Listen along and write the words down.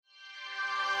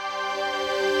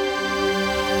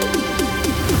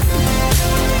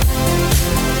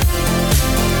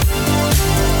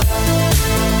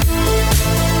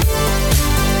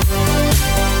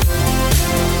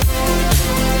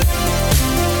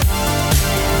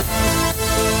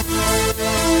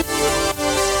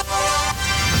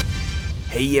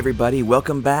everybody.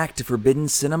 Welcome back to Forbidden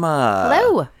Cinema.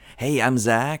 Hello. Hey, I'm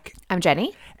Zach. I'm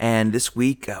Jenny. And this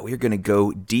week, we're going to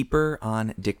go deeper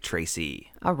on Dick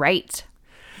Tracy. All right.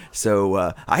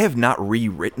 So, I have not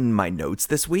rewritten my notes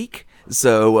this week.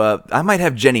 So, I might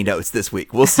have Jenny notes this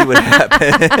week. We'll see what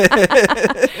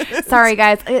happens. Sorry,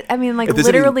 guys. I mean, like,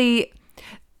 literally,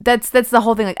 that's the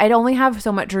whole thing. Like, I'd only have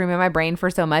so much room in my brain for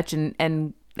so much,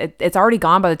 and it's already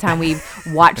gone by the time we've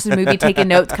watched the movie, taken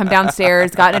notes, come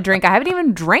downstairs, gotten a drink. I haven't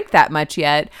even drank that much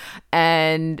yet.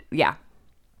 And yeah,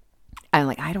 I'm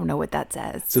like, I don't know what that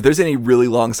says. So if there's any really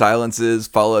long silences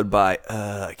followed by,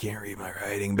 I can't read my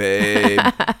writing, babe.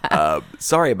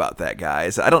 Sorry about that,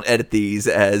 guys. I don't edit these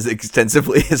as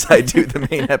extensively as I do the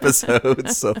main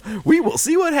episodes. So we will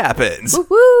see what happens.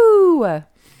 Woo-hoo!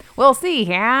 We'll see,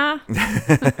 yeah?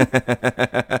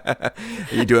 Are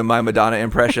you doing my Madonna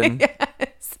impression? Yes.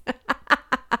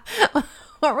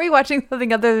 Weren't we watching something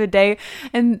the other day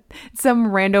and some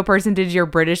rando person did your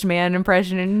British man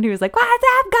impression and he was like, "What's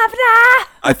up, governor?"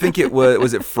 I think it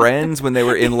was it Friends when they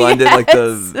were in London,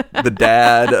 yes. Like the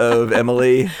dad of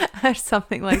Emily? Or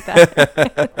something like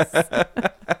that.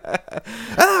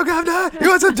 Hello, governor, you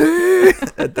want some tea?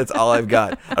 That's all I've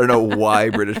got. I don't know why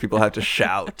British people have to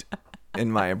shout in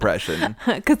my impression.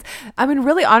 Because, I mean,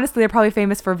 really, honestly, they're probably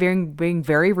famous for being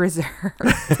very reserved.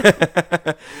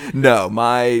 No,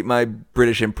 my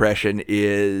British impression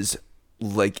is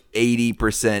like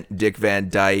 80% Dick Van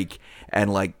Dyke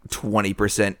and like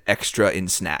 20% extra in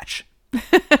Snatch.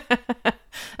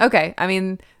 Okay, I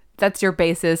mean, that's your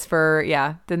basis for,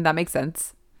 yeah, then that makes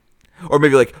sense. Or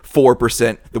maybe like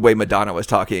 4% the way Madonna was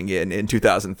talking in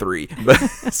 2003. But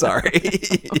sorry.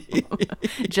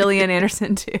 Gillian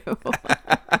Anderson too.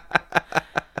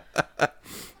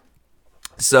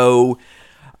 So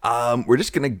we're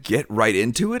just going to get right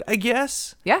into it, I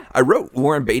guess. Yeah. I wrote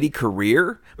Warren Beatty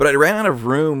career, but I ran out of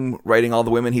room writing all the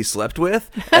women he slept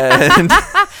with. And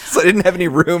so I didn't have any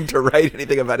room to write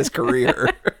anything about his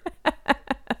career.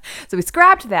 So we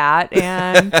scrapped that,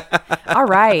 and all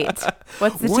right.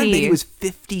 What's the Warren tea? Beatty was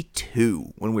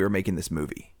 52 when we were making this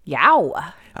movie. Yow.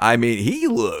 I mean, he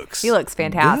looks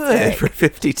fantastic. Good for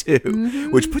 52,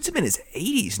 which puts him in his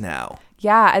 80s now.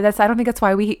 Yeah, I think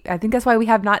that's why we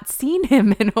have not seen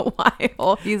him in a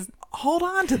while. Hold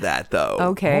on to that, though.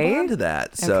 Okay. Hold on to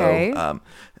that. So, okay.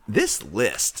 This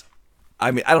list,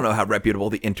 I mean, I don't know how reputable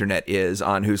the internet is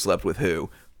on who slept with who.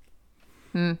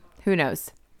 Who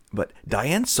knows? But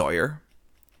Diane Sawyer,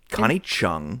 Connie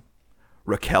Chung,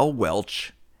 Raquel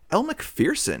Welch, Elle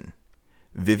Macpherson,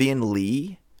 Vivian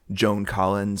Lee, Joan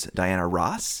Collins, Diana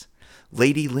Ross,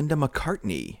 Lady Linda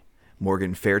McCartney,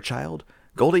 Morgan Fairchild,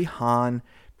 Goldie Hawn,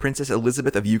 Princess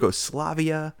Elizabeth of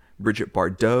Yugoslavia, Bridget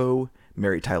Bardot,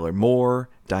 Mary Tyler Moore,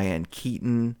 Diane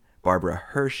Keaton, Barbara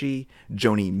Hershey,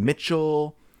 Joni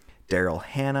Mitchell, Daryl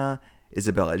Hannah,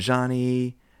 Isabella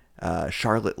Adjani,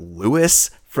 Charlotte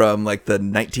Lewis from like the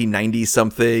 1990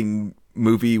 something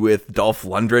movie with Dolph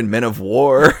Lundgren, Men of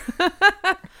War.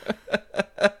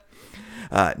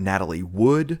 Natalie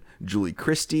Wood, Julie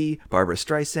Christie, Barbara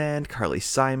Streisand, Carly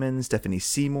Simon, Stephanie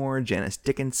Seymour, Janice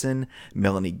Dickinson,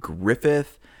 Melanie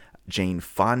Griffith, Jane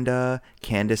Fonda,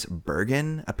 Candice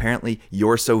Bergen. Apparently,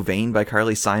 You're So Vain by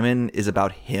Carly Simon is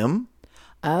about him.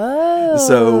 Oh.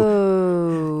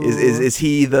 So is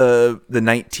he the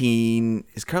 19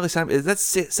 is Carly Simon, is that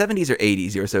 70s or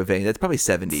 80s? You're So Vain? That's probably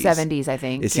 70s. 70s, I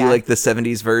think. Is he like the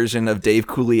 70s version of Dave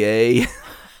Coulier?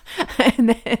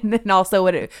 and then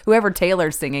also whoever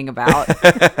Taylor's singing about.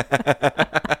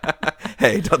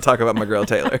 Hey, don't talk about my girl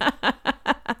Taylor.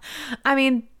 I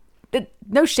mean,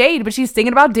 no shade, but she's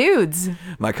singing about dudes.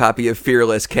 My copy of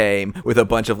Fearless came with a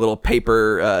bunch of little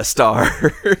paper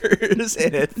stars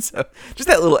in it. So just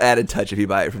that little added touch if you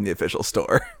buy it from the official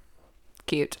store.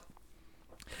 Cute.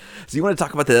 So you want to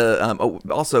talk about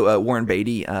the Warren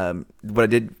Beatty. What I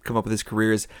did come up with his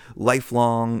career is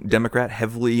lifelong Democrat,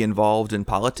 heavily involved in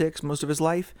politics most of his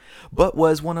life, but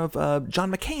was one of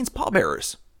John McCain's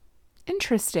pallbearers.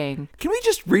 Interesting. Can we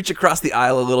just reach across the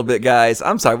aisle a little bit, guys?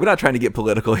 I'm sorry, we're not trying to get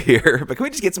political here, but can we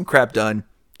just get some crap done?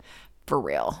 For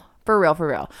real.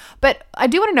 But I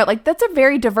do want to note, like, that's a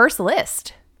very diverse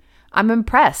list. I'm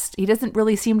impressed. He doesn't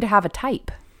really seem to have a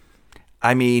type.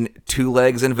 I mean, 2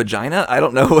 legs and vagina? I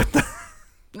don't know what the...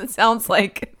 It sounds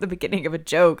like the beginning of a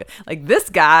joke. Like, this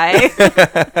guy.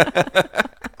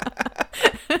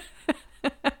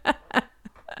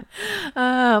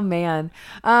 Oh, man.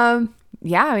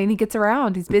 Yeah, I mean, he gets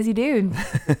around. He's a busy dude.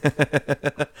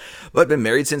 But been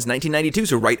married since 1992,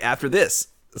 so right after this.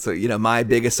 So, you know, my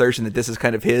big assertion that this is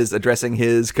kind of his addressing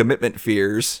his commitment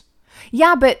fears.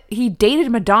 Yeah, but he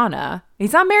dated Madonna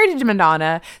He's not married to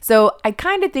Madonna. So I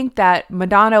kind of think that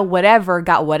Madonna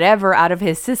got whatever out of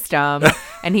his system.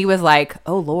 And he was like,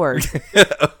 oh, Lord.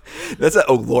 That's a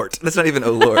oh, Lord. That's not even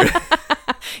oh, Lord.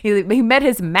 He met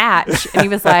his match and he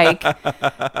was like,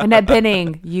 Annette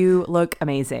Bening, you look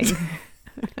amazing.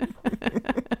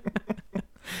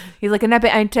 He's like, Annette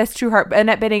Bening, I test true heart.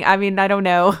 Annette Bening, I mean, I don't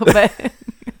know. But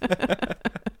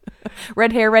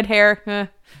red hair.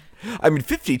 I mean,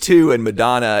 52 and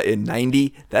Madonna in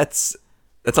 90, that's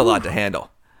a lot to handle.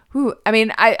 Ooh. I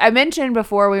mean, I mentioned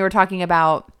before we were talking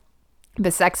about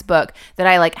the sex book that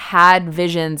I like had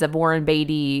visions of Warren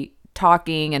Beatty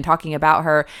talking about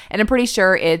her, and I'm pretty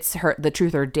sure it's the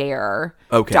Truth or Dare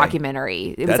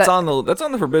documentary. That's on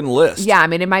the forbidden list. Yeah, I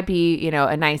mean, it might be,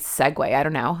 a nice segue. I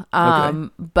don't know.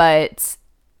 But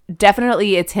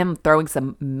definitely it's him throwing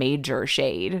some major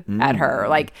shade at her.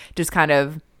 Like, just kind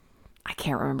of, I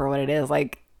can't remember what it is.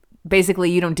 Like, basically,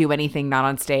 you don't do anything not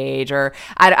on stage, or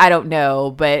I don't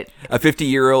know, but a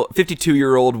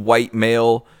 52-year-old white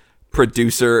male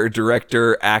producer,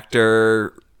 director,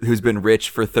 actor who's been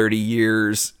rich for 30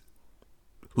 years,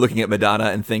 looking at Madonna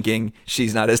and thinking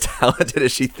she's not as talented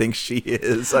as she thinks she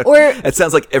is. Or it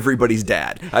sounds like everybody's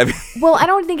dad. I mean, well, I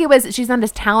don't think it was she's not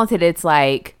as talented. It's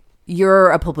like,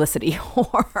 you're a publicity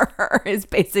whore is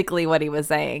basically what he was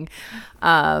saying.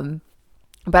 But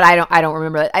I don't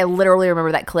remember that. I literally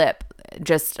remember that clip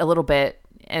just a little bit.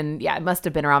 And yeah, it must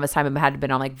have been around this time. It had to have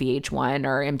been on like VH1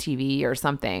 or MTV or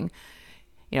something.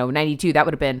 92, I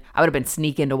would have been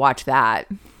sneaking to watch that.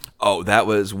 Oh, that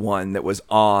was one that was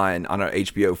on our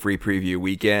HBO free preview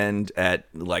weekend at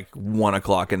like 1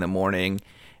 o'clock in the morning.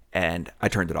 And I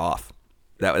turned it off.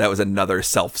 That was another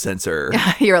self-censor.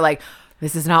 You're like,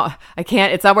 this is not, I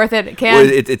can't, it's not worth it. It can't.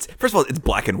 Well, it's first of all, it's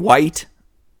black and white.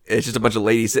 It's just a bunch of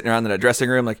ladies sitting around in a dressing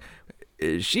room. Like,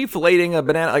 is she filleting a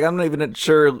banana? Like, I'm not even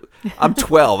sure. I'm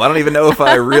 12. I don't even know if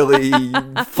I really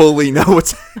fully know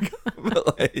what's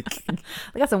like.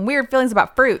 I got some weird feelings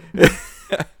about fruit. I don't know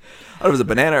if it was a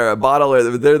banana or a bottle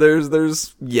or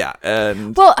there's yeah.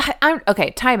 And well,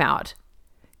 okay. Time out.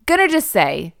 Gonna just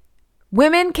say,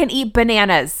 women can eat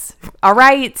bananas. All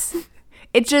right.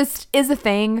 It just is a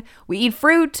thing. We eat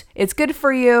fruit. It's good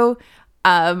for you.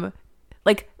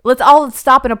 Like, let's all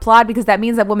stop and applaud because that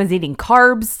means that woman's eating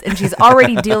carbs and she's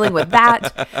already dealing with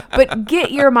that. But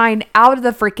get your mind out of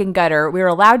the freaking gutter. We're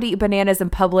allowed to eat bananas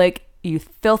in public, you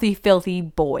filthy, filthy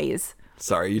boys.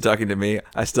 Sorry, are you talking to me?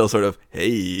 I still sort of,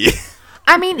 hey.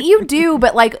 I mean, you do,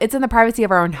 but like, it's in the privacy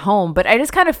of our own home. But I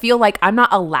just kind of feel like I'm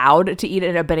not allowed to eat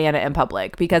a banana in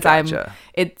public because Gotcha.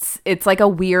 It's like a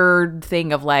weird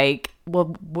thing of like,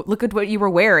 well, look at what you were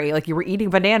wearing. Like, you were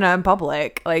eating banana in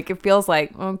public. Like, it feels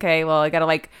like, okay, well, I gotta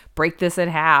like break this in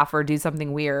half or do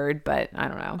something weird, but I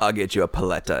don't know. I'll get you a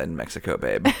paleta in Mexico,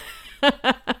 babe.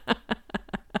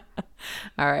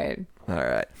 All right.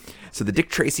 So the Dick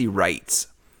Tracy rights.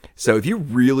 So if you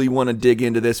really want to dig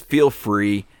into this, feel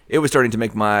free. It was starting to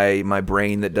make my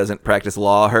brain that doesn't practice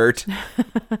law hurt.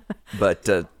 But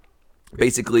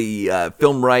basically,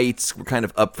 film rights were kind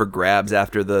of up for grabs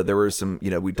after there were some,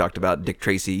 we talked about Dick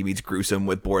Tracy meets Gruesome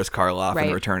with Boris Karloff and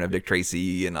the Return of Dick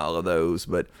Tracy and all of those.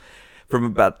 But from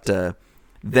about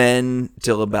then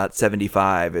till about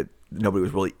 75, nobody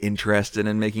was really interested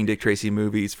in making Dick Tracy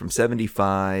movies. From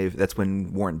 75, that's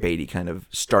when Warren Beatty kind of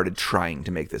started trying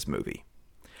to make this movie.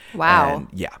 Wow. And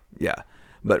yeah.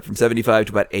 But from 75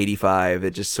 to about 85,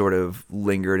 it just sort of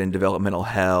lingered in developmental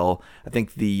hell. I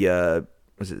think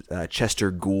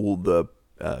Chester Gould, the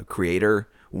creator,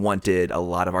 wanted a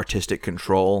lot of artistic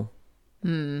control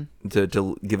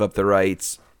to give up the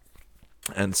rights.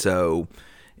 And so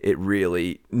it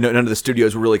really, none of the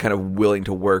studios were really kind of willing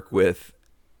to work with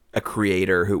a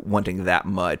creator who wanting that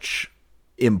much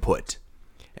input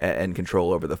and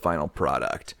control over the final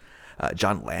product.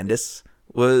 John Landis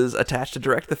was attached to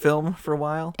direct the film for a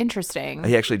while. Interesting.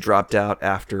 He actually dropped out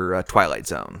after Twilight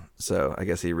Zone. So I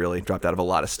guess he really dropped out of a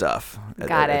lot of stuff at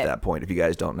that point. If you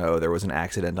guys don't know, there was an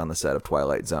accident on the set of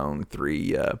Twilight Zone.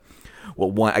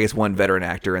 One veteran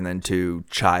actor and then 2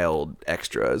 child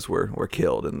extras were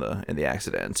killed in the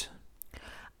accident.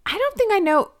 I don't think I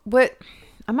know what...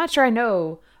 I'm not sure I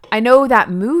know. I know that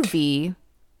movie.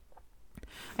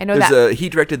 He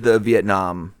directed the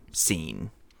Vietnam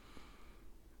scene.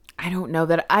 I don't know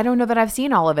that I've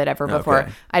seen all of it ever before.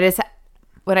 Okay.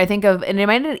 When I think of, and it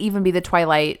might not even be the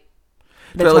Twilight.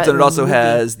 Twilight Zone. It also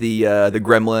has the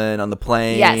gremlin on the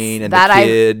plane, and the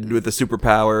kid with the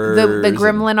superpowers. The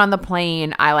gremlin on the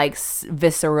plane, I like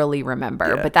viscerally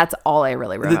remember, but that's all I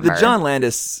really remember. The John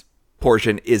Landis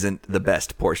portion isn't the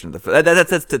best portion of the film.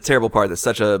 That's the terrible part. That's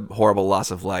such a horrible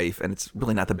loss of life, and it's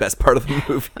really not the best part of the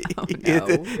movie. Oh, no.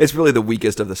 It's really the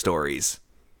weakest of the stories.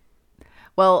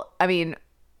 Well, I mean,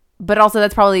 but also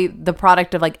that's probably the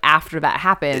product of like after that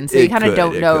happened, so you kind of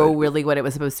don't know really what it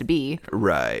was supposed to be.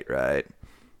 Right.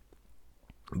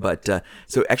 But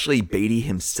so actually, Beatty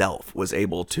himself was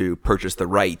able to purchase the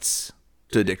rights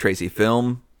to the Dick Tracy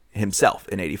film himself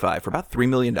in '85 for about $3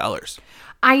 million.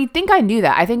 I think I knew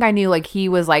that. I think I knew like he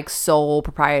was like sole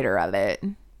proprietor of it.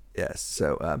 Yes.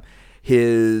 So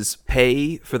his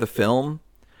pay for the film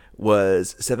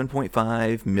was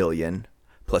 $7.5 million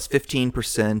plus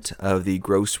 15% of the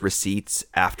gross receipts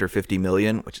after $50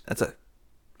 million, which that's a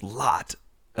lot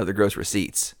of the gross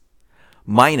receipts,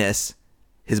 minus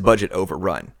his budget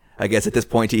overrun. I guess at this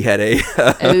point he had he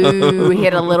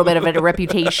had a little bit of a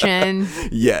reputation.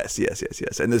 Yes.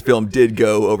 And this film did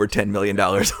go over $10 million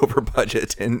over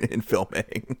budget in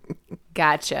filming.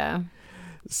 Gotcha.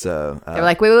 So they're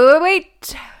like,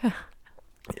 wait.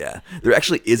 Yeah. There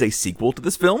actually is a sequel to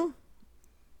this film.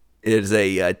 It is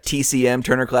a TCM,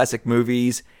 Turner Classic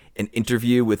Movies, an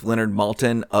interview with Leonard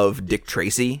Maltin of Dick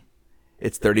Tracy.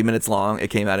 It's 30 minutes long.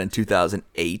 It came out in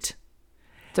 2008.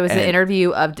 So it's an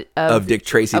interview of Dick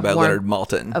Tracy by Leonard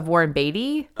Maltin. Of Warren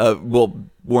Beatty?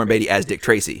 Warren Beatty as Dick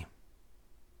Tracy.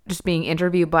 Just being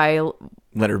interviewed by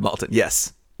Leonard Maltin,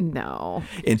 yes. No.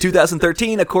 In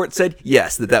 2013, a court said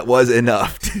yes, that was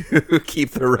enough to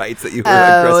keep the rights that you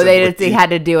were they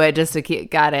had to do it just to keep.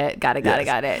 Got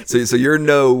it. So your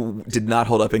no did not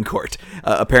hold up in court.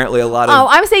 Apparently, a lot of. Oh,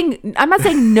 I'm not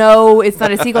saying no. It's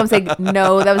not a sequel. I'm saying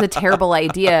no. That was a terrible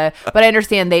idea. But I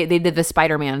understand they did the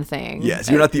Spider-Man thing. Yes,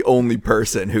 you're not the only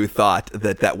person who thought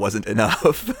that wasn't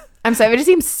enough. I'm sorry. It just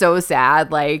seems so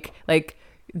sad. Like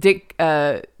Dick.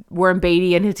 Warren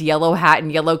Beatty in his yellow hat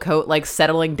and yellow coat, like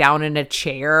settling down in a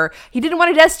chair. He didn't want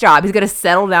a desk job. He's going to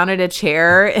settle down in a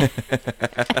chair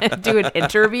and do an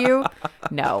interview.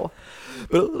 No.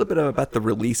 But a little bit about the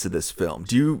release of this film.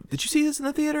 Did you see this in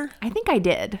the theater? I think I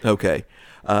did. Okay.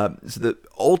 So the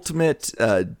ultimate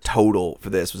total for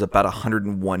this was about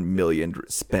 $101 million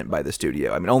spent by the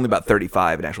studio. I mean, only about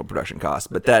 $35 in actual production costs,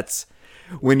 but that's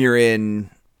when you're in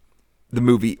the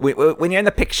movie, when you're in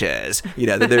the pictures,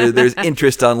 there's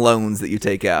interest on loans that you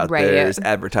take out. Right. There's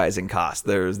advertising costs.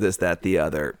 There's this, that, the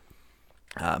other.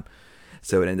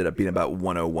 So it ended up being about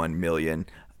 $101 million.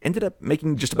 Ended up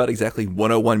making just about exactly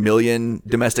 $101 million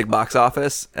domestic box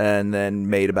office, and then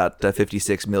made about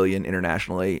 $56 million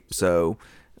internationally. So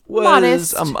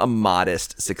was a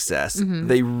modest success. Mm-hmm.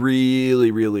 They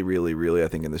really, really, really, really, I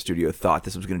think in the studio thought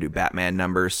this was going to do Batman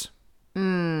numbers.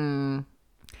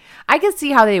 I could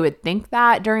see how they would think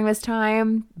that during this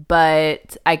time,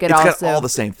 but I could also... It's got all the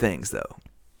same things, though.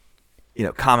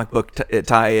 Comic book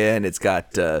tie-in. It's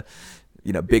got,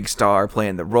 Big Star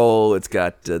playing the role. It's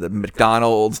got the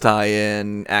McDonald's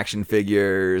tie-in, action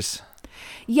figures.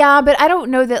 Yeah, but I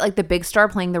don't know that, like, the Big Star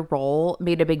playing the role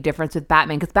made a big difference with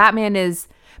Batman, because Batman is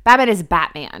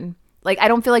Batman. Like, I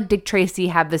don't feel like Dick Tracy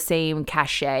had the same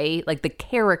cachet. Like, the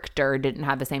character didn't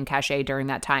have the same cachet during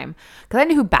that time. Because I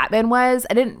knew who Batman was.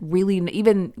 I didn't really,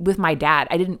 even with my dad,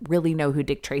 I didn't really know who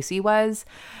Dick Tracy was.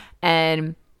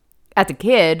 And as a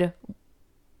kid,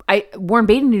 Warren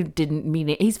Beatty didn't mean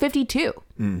it. He's 52.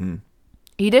 Mm-hmm.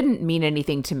 He didn't mean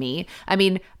anything to me. I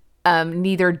mean,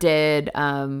 neither did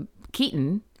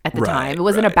Keaton at the time. It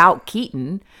wasn't about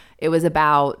Keaton. It was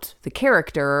about the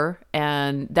character,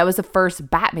 and that was the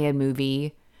first Batman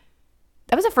movie.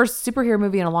 That was the first superhero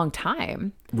movie in a long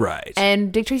time. Right.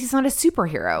 And Dick Tracy's not a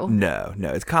superhero. No,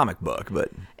 it's comic book,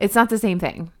 but... It's not the same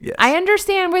thing. Yes. I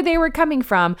understand where they were coming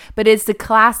from, but it's the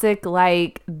classic,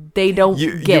 like, they don't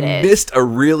get it. You missed a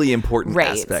really important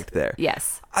aspect there.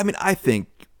 Yes. I mean, I think,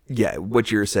 what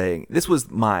you're saying, this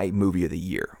was my movie of the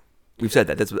year. We've said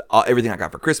that. That's everything I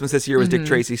got for Christmas this year was Dick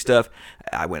Tracy stuff.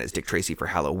 I went as Dick Tracy for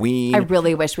Halloween. I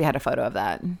really wish we had a photo of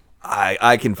that.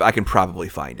 I can probably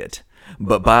find it.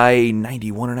 But by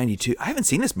 91 or 92, I haven't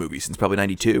seen this movie since probably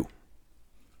 92.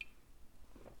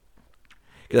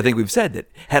 Because I think we've said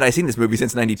that had I seen this movie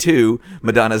since 92,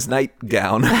 Madonna's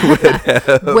nightgown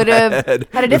would have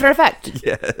had a different effect.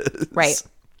 Yes. Right.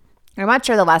 I'm not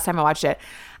sure the last time I watched it.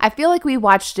 I feel like we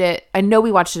watched it. I know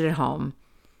we watched it at home.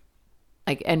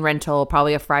 Like in rental,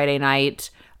 probably a Friday night,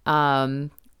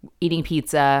 eating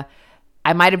pizza.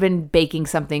 I might have been baking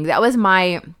something. That was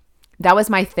my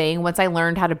thing. Once I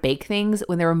learned how to bake things,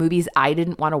 when there were movies I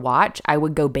didn't want to watch, I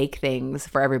would go bake things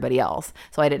for everybody else,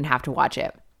 so I didn't have to watch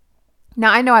it.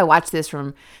 Now, I know I watched this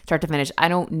from start to finish. I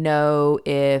don't know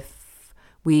if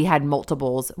we had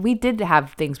multiples. We did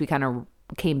have things we kind of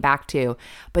came back to.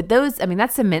 But those, I mean,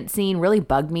 that cement scene really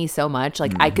bugged me so much.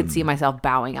 Like I could see myself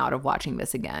bowing out of watching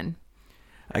this again.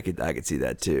 I could see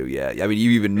that too. Yeah. I mean,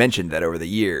 you even mentioned that over the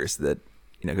years that,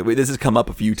 you know, this has come up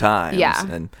a few times. Yeah.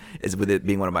 And it's with it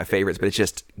being one of my favorites, but it's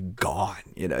just gone.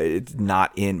 You know, it's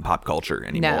not in pop culture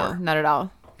anymore. No, not at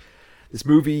all. This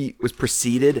movie was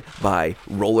preceded by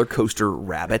Roller Coaster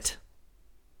Rabbit.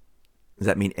 Does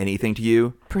that mean anything to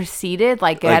you? Preceded?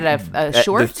 Like it had a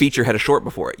short? The feature had a short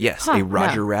before it. Yes, a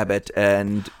Roger no. Rabbit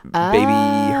and Baby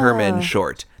Herman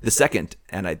short. The second,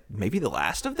 and maybe the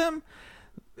last of them?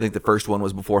 I think the first one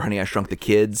was before Honey, I Shrunk the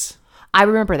Kids. I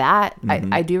remember that.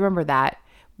 I do remember that.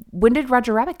 When did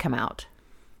Roger Rabbit come out?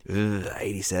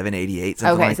 87, 88,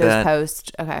 something like that. Okay, so it was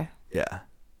post. Okay. Yeah.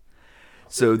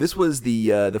 So this was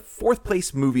the fourth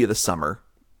place movie of the summer,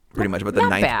 pretty much, about the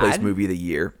ninth place movie of the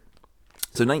year.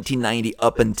 So 1990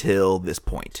 up until this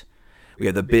point. We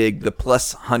had the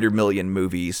plus 100 million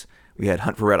movies. We had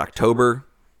Hunt for Red October,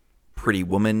 Pretty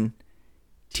Woman,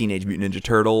 Teenage Mutant Ninja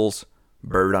Turtles,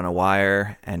 Bird on a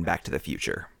Wire, and Back to the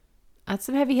Future. That's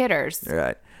some heavy hitters. All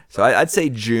right. So I'd say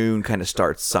June kind of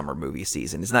starts summer movie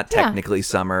season. It's not technically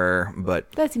summer,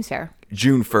 but that seems fair.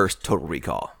 June 1st, Total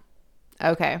Recall.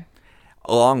 Okay.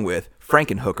 Along with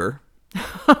Frankenhooker.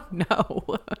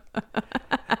 No.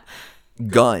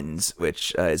 Guns,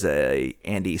 which is a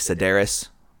Andy Sedaris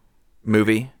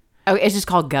movie. Oh, it's just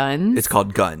called Guns? It's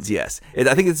called Guns, yes.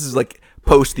 I think this is like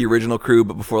post the original crew,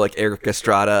 but before like Eric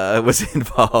Estrada was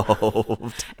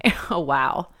involved. Oh,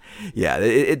 wow. Yeah,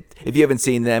 if you haven't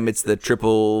seen them, it's the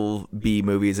triple B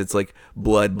movies. It's like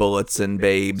Blood, Bullets, and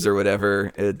Babes or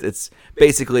whatever. It's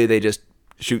basically they just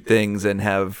shoot things and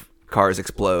have cars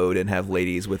explode and have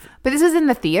ladies with... But this was in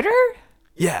the theater?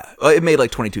 Yeah. It made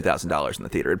like $22,000 in the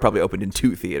theater. It probably opened in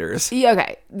 2 theaters. Yeah,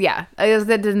 okay. Yeah. I guess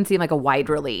that doesn't seem like a wide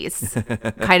release.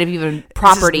 Kind of even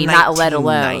property, not let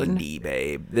alone. 1990,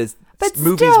 babe. But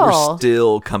movies were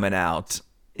still coming out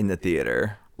in the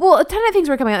theater. Well, a ton of things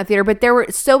were coming out in the theater, but there were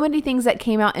so many things that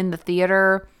came out in the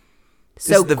theater.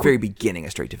 This is the very beginning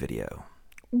of straight to video.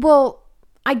 Well,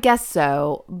 I guess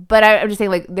so, but I'm just saying,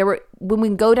 like, there were, when we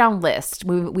go down list,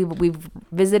 we've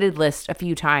visited list a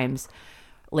few times,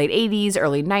 late 80s,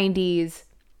 early 90s,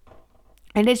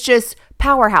 and it's just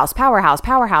powerhouse,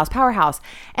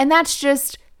 and that's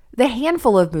just the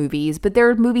handful of movies, but there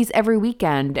are movies every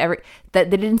weekend, that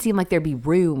didn't seem like there'd be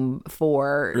room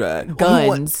for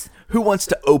Guns. Who wants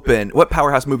to open? What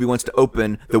powerhouse movie wants to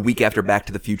open the week after Back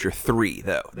to the Future 3?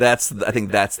 Though I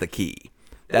think that's the key.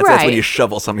 That's when you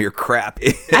shovel some of your crap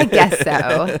in. I guess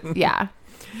so. Yeah.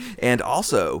 And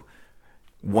also,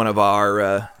 one of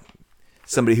our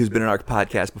somebody who's been on our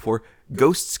podcast before,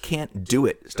 Ghosts Can't Do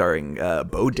It, starring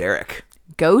Bo Derek.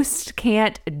 Ghost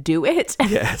Can't Do It?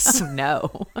 Yes. Oh,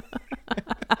 no.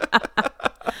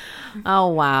 Oh,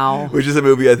 wow. Which is a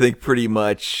movie I think pretty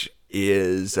much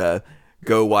is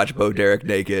go watch Bo Derek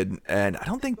naked. And I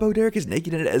don't think Bo Derek is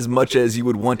naked in it as much as you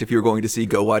would want if you were going to see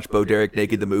Go Watch Bo Derek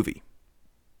Naked, the movie.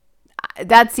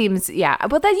 That seems, yeah.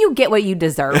 But then you get what you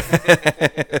deserve.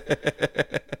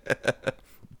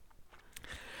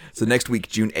 So next week,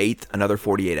 June 8th, another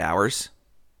 48 Hours.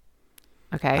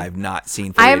 Okay. I've not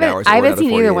seen 48 Hours. I haven't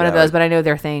seen either one of those, but I know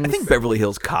they're things. I think Beverly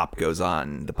Hills Cop goes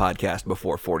on the podcast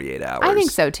before 48 Hours. I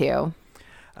think so too.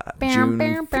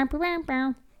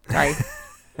 Sorry.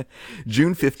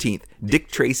 June 15th, Dick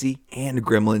Tracy and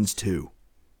Gremlins 2.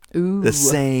 Ooh. The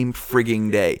same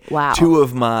frigging day. Wow. 2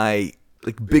 of my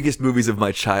biggest movies of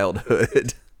my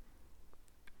childhood.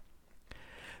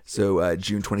 So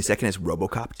June 22nd is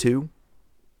RoboCop 2.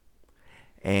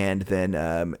 And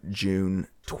then June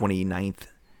 29th,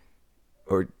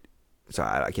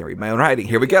 sorry, I can't read my own writing.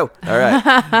 Here we go. All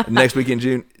right. Next week in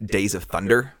June, Days of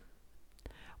Thunder.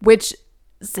 Which,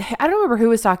 I don't remember who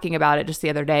was talking about it just the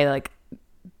other day. Like,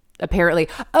 apparently,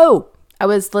 I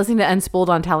was listening to Unspooled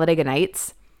on Talladega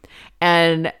Nights,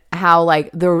 and how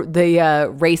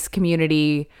the race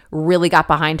community really got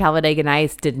behind Talladega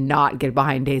Nights, did not get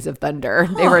behind Days of Thunder.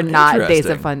 They were not Days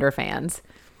of Thunder fans.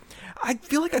 I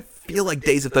feel like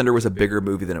Days of Thunder was a bigger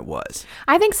movie than it was.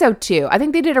 I think so too. I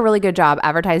think they did a really good job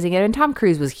advertising it, and Tom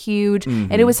Cruise was huge,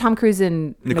 and it was Tom Cruise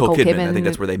and Nicole Kidman. I think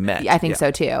that's where they met. I think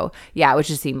so too. Yeah, which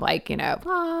just seemed like,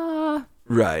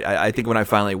 Right. I think when I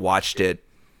finally watched it,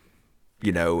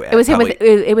 it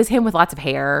was him with lots of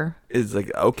hair. It's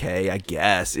like, okay, I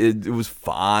guess it was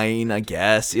fine. I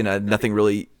guess nothing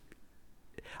really.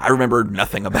 I remember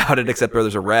nothing about it except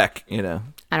there's a wreck. I don't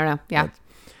know. Yeah.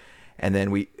 And then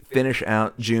we finish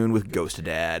out June with Ghost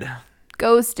Dad.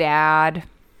 Ghost Dad.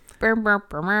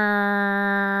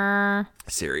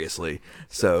 Seriously.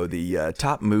 So the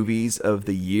top movies of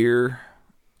the year,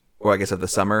 or I guess of the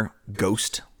summer,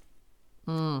 Ghost.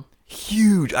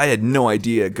 Huge. I had no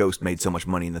idea Ghost made so much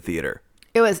money in the theater.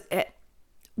 When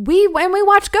we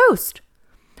watched Ghost,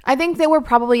 I think they were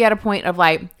probably at a point of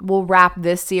like, we'll wrap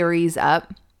this series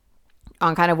up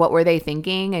on kind of what were they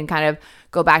thinking and kind of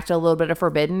go back to a little bit of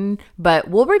Forbidden, but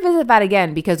we'll revisit that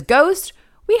again because Ghost,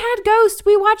 we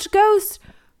watched Ghost,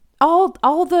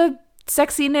 all the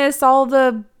sexiness, all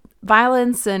the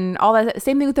violence and all that.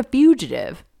 Same thing with The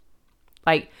Fugitive,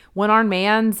 like one-armed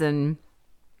mans and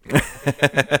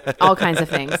all kinds of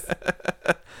things.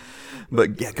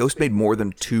 But yeah, Ghost made more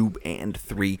than 2 and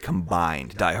 3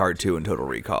 combined, Die Hard 2 and Total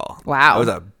Recall. Wow. That was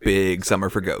a big summer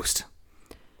for Ghost.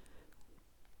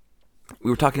 We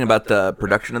were talking about the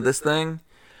production of this thing.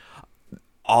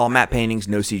 All matte paintings,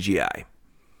 no CGI.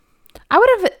 I would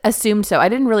have assumed so. I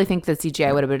didn't really think that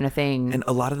CGI would have been a thing. And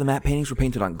a lot of the matte paintings were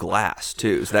painted on glass,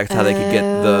 too. So that's how they could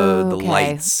get the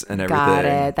lights and everything. Got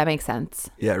it. That makes sense.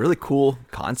 Yeah, really cool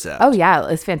concept. Oh, yeah.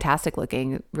 It's fantastic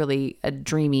looking. Really a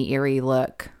dreamy, eerie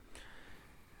look.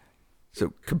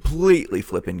 So completely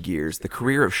flipping gears, the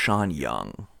career of Sean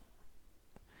Young.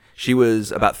 She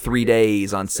was about 3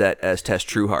 days on set as Tess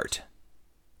Trueheart.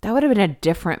 That would have been a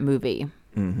different movie.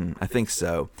 I think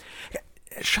so.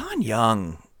 Sean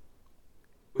Young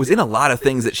was in a lot of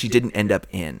things that she didn't end up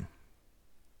in.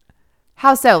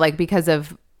 How so? Like because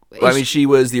of... Well, I mean, she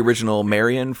was the original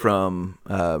Marion from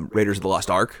Raiders of the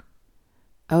Lost Ark.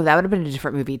 Oh, that would have been a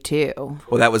different movie too.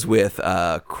 Well, that was with,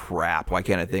 why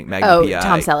can't I think? Magnum P.I.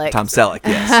 Tom Selleck. Tom Selleck,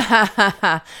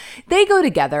 yes. They go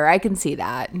together. I can see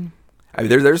that. I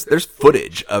mean, there's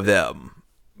footage of them.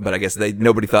 But I guess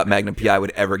nobody thought Magnum P.I. would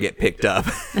ever get picked up.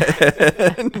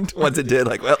 And once it did,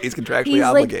 like, well, he's contractually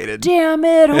obligated. Like, damn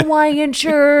it, Hawaiian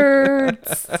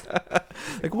shirts.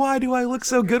 Like, why do I look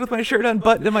so good with my shirt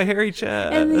unbuttoned and my hairy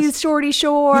chest? And these shorty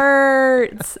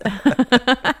shorts.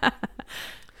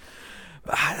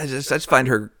 I just find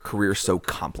her career so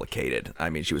complicated.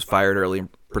 I mean, she was fired early in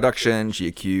production. She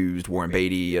accused Warren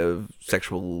Beatty of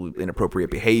sexual inappropriate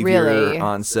behavior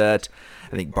on set.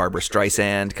 I think Barbara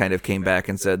Streisand kind of came back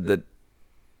and said that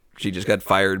she just got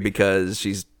fired because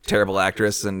she's a terrible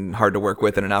actress and hard to work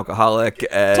with and an alcoholic.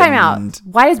 And time out.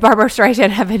 Why does Barbara Streisand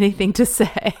have anything to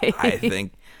say?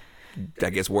 I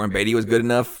guess Warren Beatty was good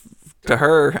enough to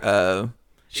her.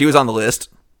 She was on the list.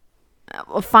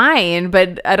 Well, fine,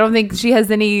 but I don't think she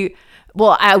has any.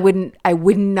 Well, I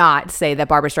would not say that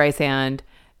Barbara Streisand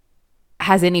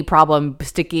has any problem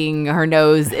sticking her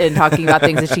nose and talking about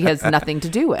things that she has nothing to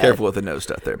do with. Careful with the nose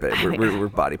stuff there, babe. We're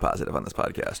body positive on this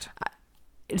podcast.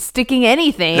 Sticking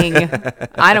anything,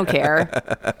 I don't care.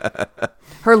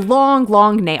 Her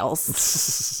long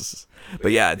nails.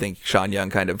 But yeah, I think Sean Young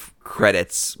kind of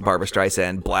credits Barbara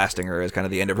Streisand blasting her as kind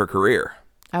of the end of her career.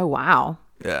 Oh, wow.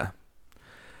 Yeah.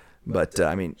 But,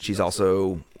 I mean, she's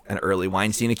also an early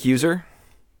Weinstein accuser,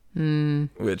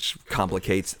 which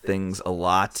complicates things a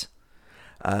lot.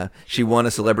 She won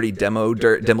a celebrity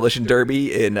demolition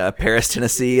derby in Paris,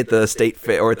 Tennessee at the state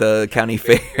fair or at the county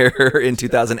fair in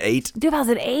 2008.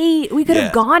 2008? We could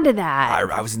have gone to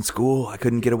that. I was in school. I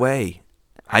couldn't get away.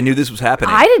 I knew this was happening.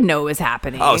 I didn't know it was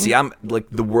happening. Oh, see, I'm like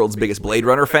the world's biggest Blade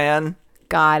Runner fan.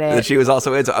 Got it. That she was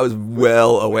also in, so I was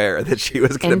well aware that she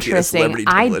was going to be a celebrity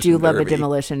demolition I do love derby. a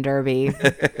demolition derby.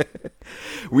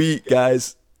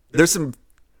 Guys, there's some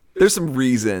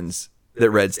reasons that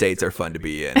red states are fun to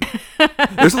be in.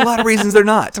 There's a lot of reasons they're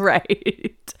not.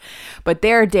 Right. But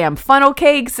they're damn funnel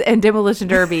cakes and demolition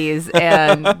derbies,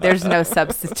 and there's no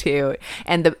substitute.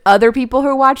 And the other people who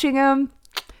are watching them,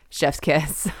 chef's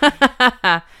kiss.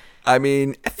 I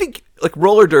mean, I think like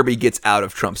roller derby gets out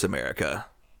of Trump's America.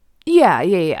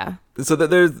 Yeah. So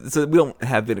that we don't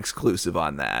have an exclusive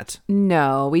on that.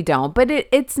 No, we don't. But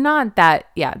it's not that.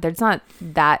 Yeah, there's not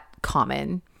that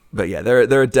common. But yeah,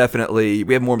 there are definitely,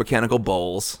 we have more mechanical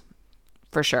bowls.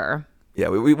 For sure. Yeah,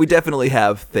 we definitely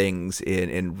have things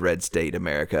in red state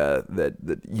America that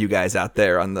you guys out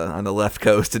there on the left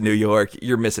coast of New York,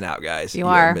 you're missing out, guys. You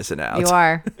are missing out. You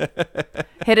are.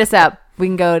 Hit us up.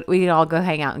 We can all go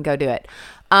hang out and go do it.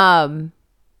 Carl,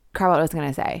 what was I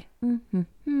gonna say?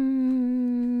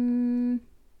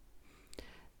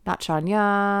 Not Sean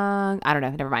Young. I don't know.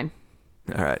 Never mind.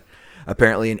 All right.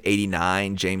 Apparently in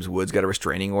 1989, James Woods got a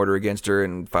restraining order against her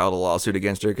and filed a lawsuit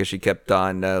against her because she kept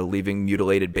on leaving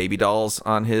mutilated baby dolls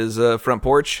on his front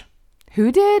porch.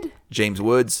 Who did? James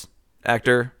Woods,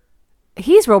 actor.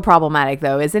 He's real problematic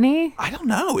though, isn't he? I don't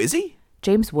know. Is he?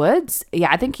 James Woods?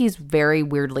 Yeah, I think he's very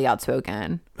weirdly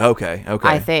outspoken. Okay.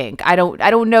 I think. I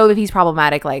don't know if he's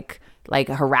problematic like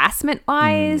harassment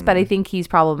wise, but I think he's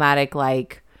problematic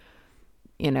like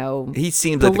He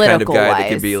seems like the kind of guy that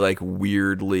could wise. be like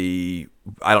weirdly,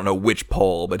 I don't know which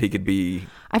pole, but he could be.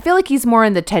 I feel like he's more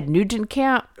in the Ted Nugent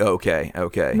camp. Okay.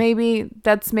 Maybe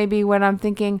that's what I'm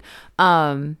thinking.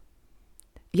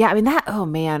 Yeah, I mean that's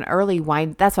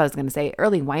what I was going to say.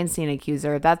 Early Weinstein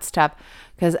accuser, that's tough.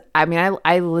 Because, I mean,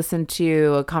 I listened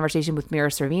to a conversation with Mira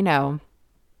Sorvino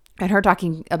and her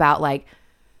talking about, like,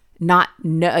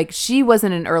 she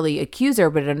wasn't an early accuser,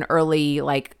 but an early,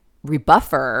 like,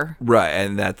 rebuffer. Right,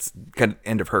 and that's kind of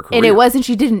end of her career. And it wasn't,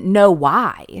 she didn't know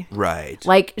why. Right.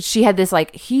 Like, she had this,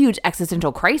 like, huge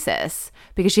existential crisis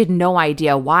because she had no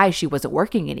idea why she wasn't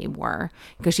working anymore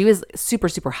because she was super,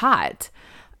 super hot.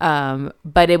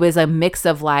 But it was a mix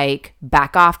of like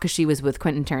back off because she was with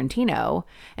Quentin Tarantino.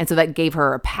 And so that gave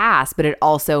her a pass, but it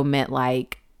also meant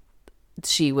like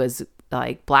she was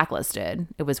like blacklisted.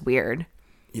 It was weird.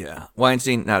 Yeah.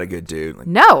 Weinstein, not a good dude. Like,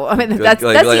 no, I mean, that's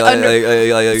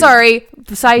sorry,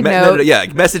 side note. No, yeah,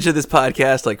 message of this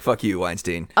podcast, like, fuck you,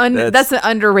 Weinstein. That's an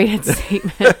underrated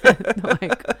statement.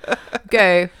 Like,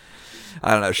 okay.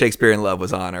 I don't know. Shakespeare in Love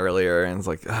was on earlier, and it's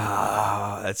like,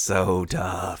 that's so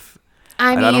tough.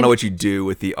 I mean, I don't know what you do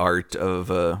with the art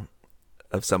of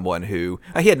someone who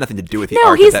he had nothing to do with the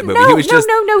art of that movie. He was just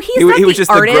he was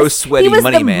just artist. the gross, sweaty he was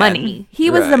money the man. Money.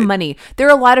 He was the money. There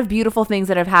are a lot of beautiful things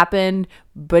that have happened,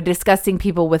 but disgusting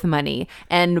people with money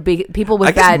and people with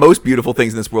I guess most beautiful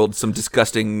things in this world, some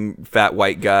disgusting fat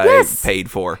white guy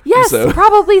paid for. Yes, so.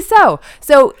 Probably so.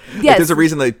 So yes, like, there's a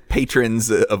reason the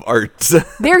patrons of art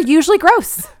they're usually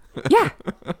gross. Yeah,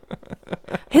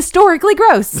 historically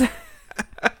gross.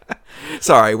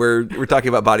 Sorry, we're talking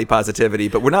about body positivity,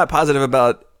 but we're not positive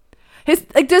about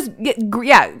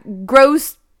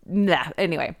gross. Nah,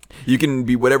 anyway, you can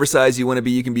be whatever size you want to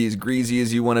be. You can be as greasy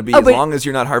as you want to be, as long as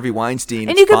you're not Harvey Weinstein.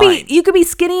 And you could be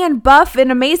skinny and buff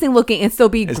and amazing looking and still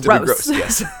be gross.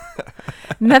 Yes,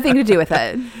 nothing to do with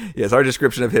it. Yes, our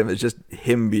description of him is just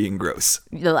him being gross.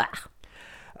 In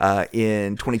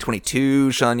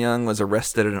 2022, Sean Young was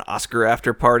arrested at an Oscar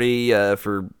after party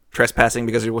for trespassing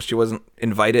because she wasn't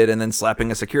invited and then slapping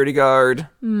a security guard.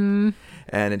 And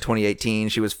in 2018,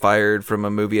 she was fired from a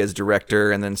movie as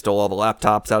director and then stole all the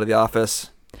laptops out of the office.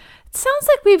 It sounds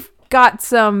like we've got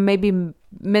some maybe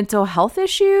mental health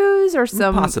issues or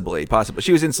some... Possibly.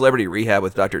 She was in Celebrity Rehab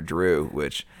with Dr. Drew,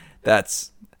 which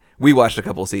we watched a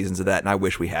couple of seasons of that, and I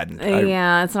wish we hadn't.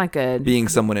 Yeah, it's not good. Being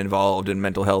someone involved in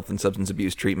mental health and substance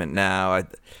abuse treatment now,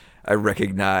 I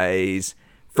recognize,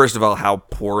 first of all, how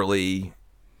poorly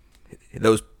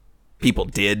those people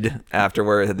did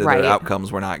afterward. Their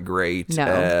outcomes were not great. No.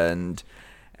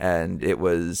 And it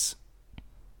was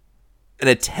an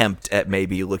attempt at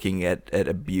maybe looking at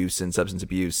abuse and substance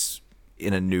abuse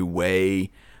in a new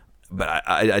way, but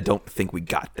I don't think we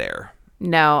got there.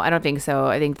 No, I don't think so.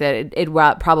 I think that it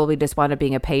probably just wound up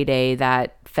being a payday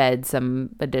that fed some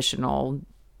additional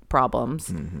problems.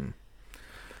 Mm-hmm.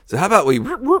 So how about we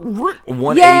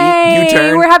 180 Yay!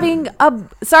 U-turn? We're having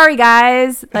sorry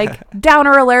guys, like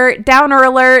downer alert.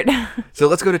 So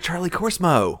let's go to Charlie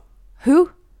Korsmo.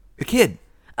 Who? The kid.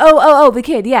 Oh, the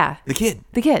kid, yeah. The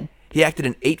kid. He acted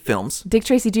in 8 films. Dick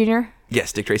Tracy Jr.?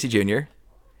 Yes, Dick Tracy Jr.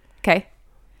 Okay.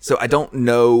 So I don't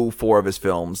know 4 of his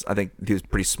films. I think he was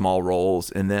pretty small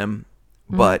roles in them.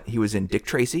 But he was in Dick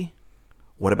Tracy.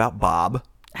 What About Bob?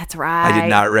 That's right. I did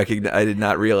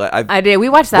not realize. I did. We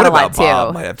watched that a lot too. What About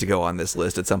Bob might have to go on this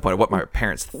list at some point. What my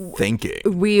parents thinking.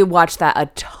 We watched that a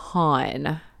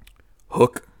ton.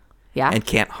 Hook. Yeah. And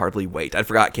Can't Hardly Wait. I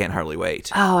forgot Can't Hardly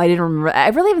Wait. Oh, I didn't remember. I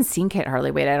really haven't seen Can't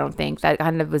Hardly Wait, I don't think. That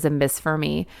kind of was a miss for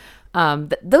me.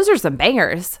 Those are some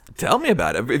bangers. Tell me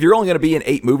about it. If you're only going to be in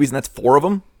 8 movies and that's 4 of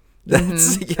them,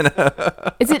 that's,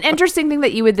 It's an interesting thing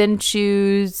that you would then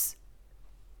choose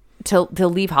to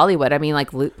leave Hollywood. I mean,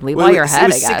 like, leave while you're ahead, I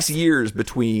guess. It was 6 years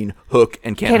between Hook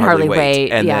and Can't Hardly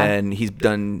Wait. And then he's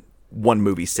done 1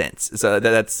 movie since. So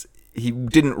he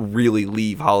didn't really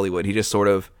leave Hollywood. He just sort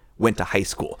of went to high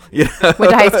school. Went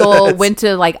to high school, went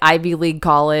to like Ivy League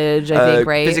college, I think,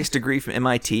 right? Physics degree from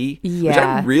MIT. Yeah. Which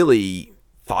I really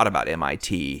thought about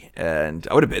MIT, and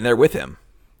I would have been there with him.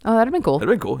 Oh, that'd have been cool.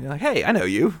 That'd have been cool. You're like, hey, I know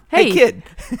you. Hey kid.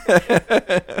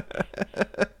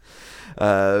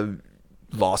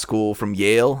 Law school from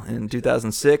Yale in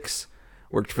 2006.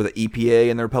 Worked for the EPA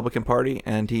in the Republican Party,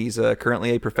 and he's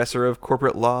currently a professor of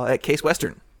corporate law at Case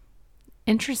Western.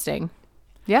 Interesting.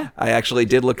 Yeah. I actually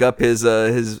did look up his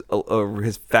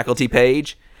faculty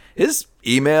page. His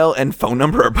email and phone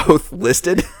number are both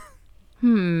listed.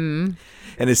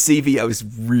 And his CV, I was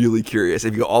really curious.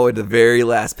 If you go all the way to the very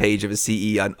last page of his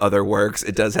CE on other works,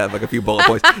 it does have like a few bullet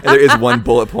points. And there is one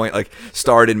bullet point, like,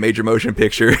 starred in major motion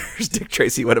pictures, Dick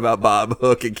Tracy, What About Bob,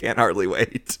 Hook, and Can't Hardly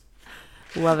Wait.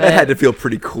 Love it. That had to feel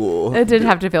pretty cool. It did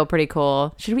have to feel pretty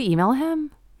cool. Should we email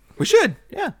him? We should.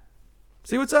 Yeah.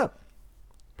 See what's up.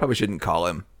 Probably shouldn't call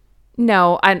him.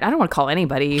 No, I don't want to call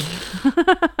anybody.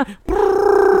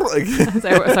 Like,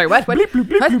 sorry, what? What?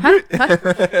 What? Huh? Huh?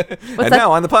 What's that?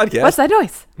 Now on the podcast. What's that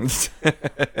noise?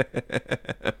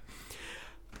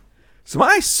 So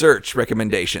my search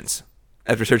recommendations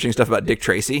after searching stuff about Dick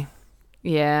Tracy.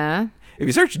 Yeah. If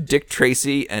you search Dick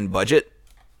Tracy and budget,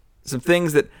 some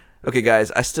things that, okay,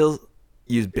 guys, I still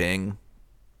use Bing.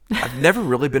 I've never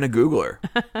really been a Googler.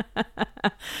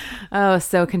 Oh,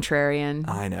 so contrarian.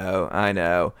 I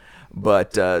know.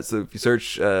 But so if you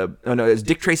search, it's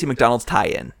Dick Tracy McDonald's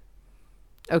tie-in.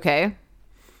 Okay.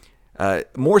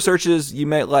 More searches you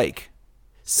might like.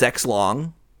 Sex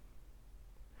long.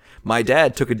 My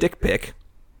dad took a dick pic.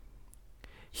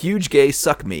 Huge gay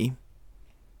suck me.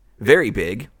 Very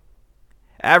big.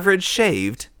 Average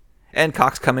shaved. And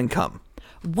cocks coming come.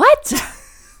 What?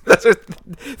 Those are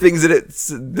things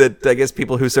that I guess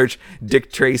people who search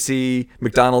Dick Tracy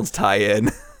McDonald's tie-in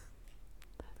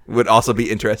would also be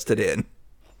interested in.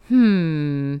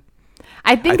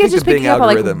 I think it's just picking up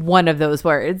on like one of those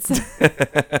words.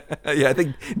 Yeah, I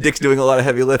think Dick's doing a lot of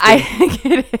heavy lifting. I think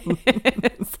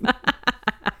it is.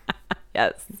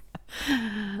 Yes.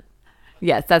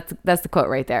 Yes, that's the quote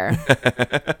right there.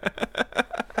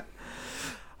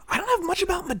 I don't have much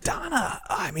about Madonna.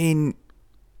 I mean,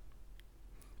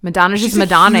 Madonna's just she's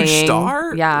Madonna. a huge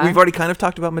star. Yeah. We've already kind of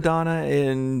talked about Madonna,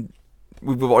 and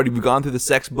we've gone through the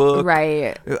sex book.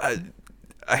 Right.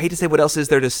 I hate to say what else is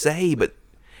there to say, but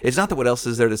it's not that what else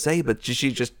is there to say, but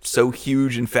she's just so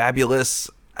huge and fabulous.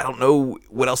 I don't know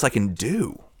what else I can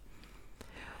do.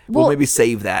 We'll maybe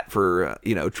save that for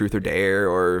Truth or Dare,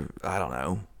 or I don't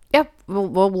know. Yep,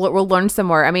 we'll learn some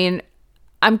more. I mean,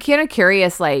 I'm kind of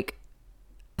curious. Like,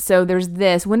 so there's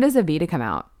this. When does Evita come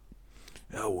out?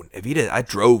 Oh, Evita! I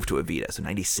drove to Evita, so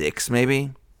 96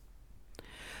 maybe.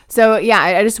 So yeah,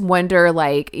 I just wonder,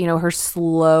 like, her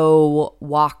slow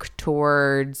walk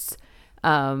towards,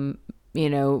 motion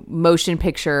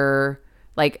picture,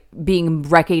 like being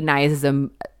recognized as a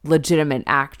legitimate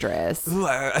actress. Ooh,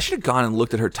 I should have gone and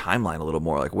looked at her timeline a little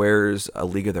more. Like, where's A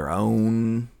League of Their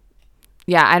Own?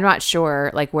 Yeah, I'm not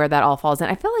sure like where that all falls in.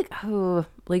 I feel like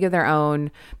League of Their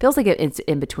Own feels like it's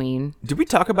in between. Did we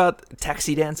talk about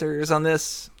Taxi Dancers on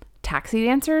this? Taxi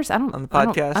Dancers? On the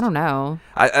podcast? I don't know.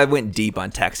 I went deep on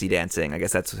taxi dancing. I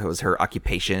guess that was her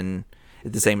occupation.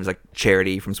 It's the same as like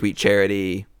Charity from Sweet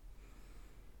Charity.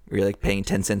 Where you're like paying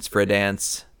 10 cents for a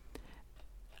dance.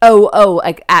 Oh,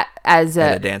 like as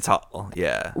a dance hall,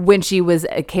 yeah. When she was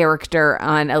a character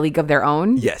on A League of Their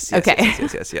Own? Yes. Okay.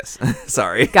 Yes.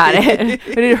 Sorry. Got it.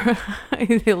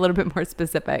 A little bit more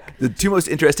specific. The two most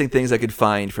interesting things I could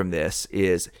find from this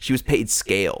is she was paid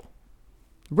scale.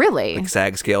 Really? Like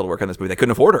SAG scale to work on this movie. They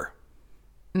couldn't afford her.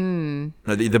 No,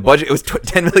 the budget, it was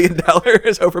 $10 million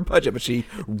over budget, but she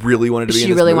really wanted to be in this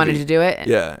movie. She really wanted to do it?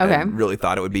 Yeah. Okay. And really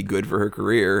thought it would be good for her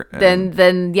career. Then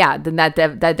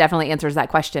that definitely answers that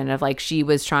question of like she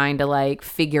was trying to like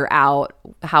figure out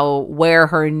where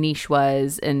her niche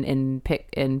was in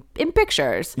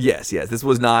pictures. Yes. This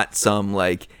was not some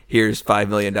like, here's $5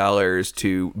 million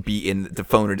to be in the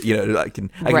phone, or I can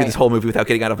get this whole movie without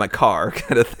getting out of my car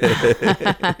kind of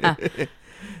thing.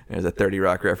 There's a 30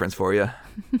 Rock reference for you.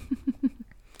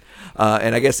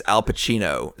 And I guess Al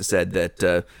Pacino said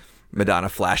that Madonna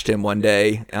flashed him one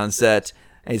day on set.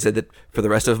 And he said that for the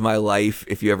rest of my life,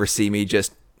 if you ever see me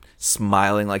just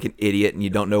smiling like an idiot and you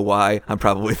don't know why, I'm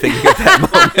probably thinking of that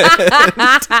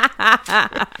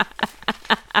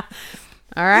moment.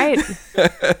 All right.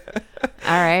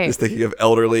 Just thinking of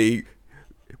elderly...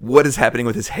 What is happening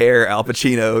with his hair, Al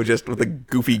Pacino, just with a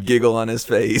goofy giggle on his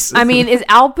face? I mean, has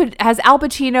Al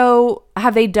Pacino,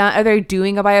 are they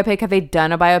doing a biopic? Have they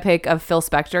done a biopic of Phil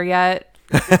Spector yet?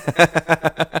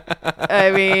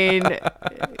 I mean,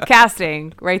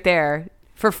 casting right there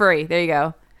for free. There you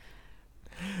go.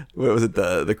 What was it?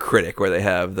 The Critic, where they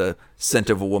have the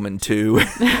Scent of a Woman 2.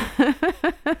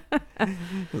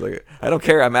 It's like, I don't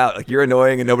care, I'm out. Like, you're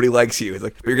annoying and nobody likes you. It's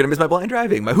like, but you're gonna miss my blind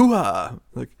driving, my hoo-ha.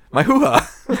 Like, my hoo-ha.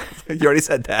 You already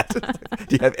said that.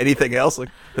 Do you have anything else? Like,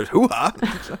 there's hoo-ha.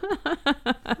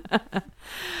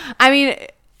 I mean,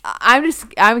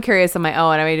 I'm curious on my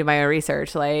own. I made my own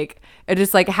research. Like,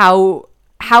 just like how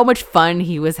much fun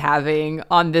he was having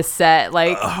on this set,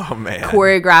 like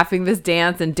choreographing this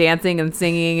dance and dancing and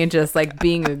singing and just like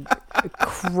being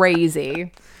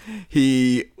crazy.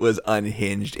 He was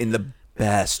unhinged in the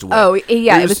best way. Oh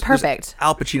yeah, it was perfect.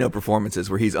 Al Pacino performances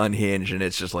where he's unhinged and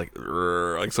it's just like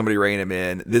somebody rein him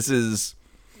in. This is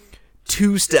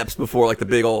 2 steps before like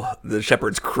the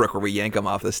shepherd's crook where we yank him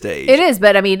off the stage. It is,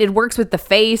 but I mean, it works with the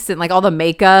face and like all the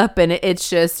makeup, and it's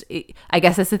just, I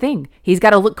guess that's the thing. He's got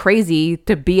to look crazy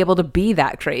to be able to be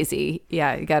that crazy.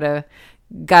 Yeah, you gotta.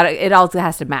 It all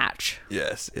has to match.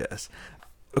 Yes.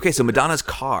 Okay, so Madonna's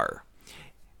car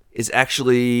is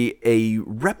actually a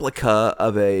replica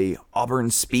of a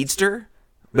Auburn Speedster,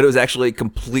 but it was actually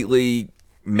completely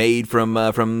made from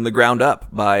the ground up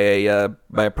by a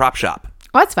prop shop.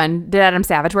 Oh, that's fun. Did Adam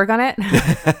Savage work on it?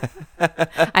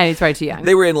 I know he's probably too young.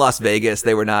 They were in Las Vegas.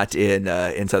 They were not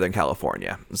in Southern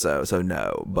California. So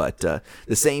no. But the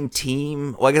same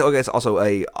team. Well, I guess also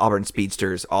Auburn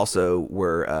Speedsters also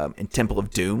were in Temple of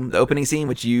Doom, the opening scene,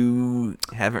 which you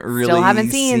haven't really Still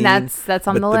haven't seen. That's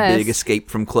on the list. The big escape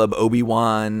from Club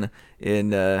Obi-Wan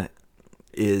is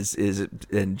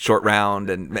in Short Round,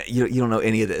 and you don't know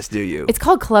any of this, do you? It's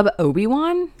called Club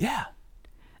Obi-Wan? Yeah.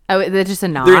 Oh, it's just a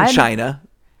nod? They're in China.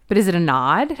 But is it a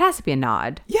nod? It has to be a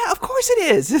nod. Yeah, of course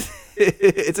it is.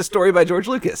 It's a story by George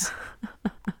Lucas.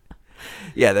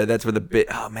 Yeah, that's where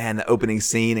the opening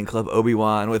scene in Club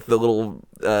Obi-Wan with the little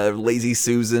Lazy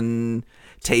Susan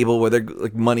table where they're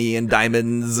like money and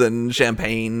diamonds and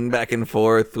champagne back and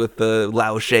forth with the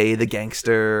Lao She, the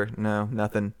gangster. No,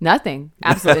 nothing. Nothing.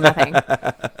 Absolutely nothing.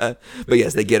 But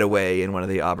yes, they get away in one of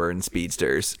the Auburn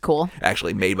Speedsters. Cool.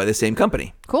 Actually made by the same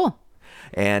company. Cool.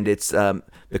 And it's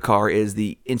the car is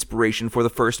the inspiration for the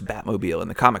first Batmobile in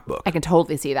the comic book. I can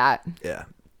totally see that. Yeah.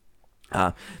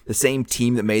 The same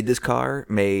team that made this car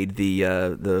made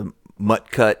the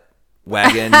Mutt Cut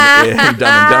wagon in Dumb and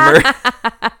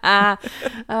Dumber.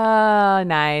 Oh,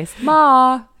 nice.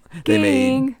 Ma. They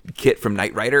made Kit from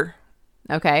Knight Rider.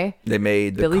 Okay. They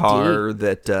made the Billy car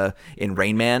that in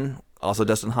Rain Man, also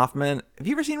Dustin Hoffman. Have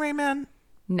you ever seen Rain Man?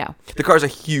 No. The car's a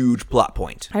huge plot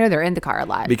point. I know they're in the car a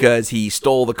lot. Because he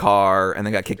stole the car and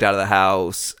then got kicked out of the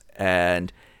house,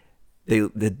 and the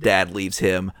dad leaves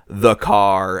him the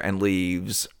car and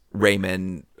leaves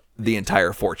Raymond the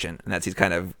entire fortune. And he's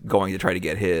kind of going to try to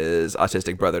get his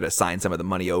autistic brother to sign some of the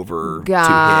money over to him.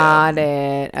 Got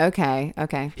it. Okay.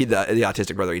 The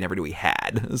autistic brother he never knew he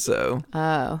had. So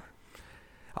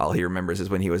all he remembers is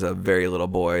when he was a very little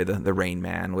boy, the Rain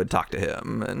Man would talk to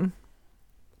him, and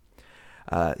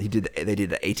they did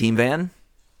the A-Team van.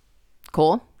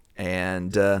 Cool.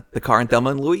 And the car in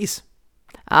Thelma and Louise.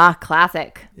 Ah,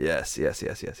 classic. Yes.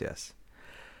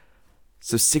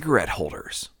 So cigarette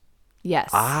holders.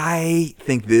 Yes. I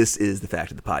think this is the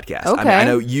fact of the podcast. Okay. I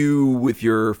know you with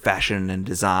your fashion and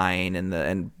design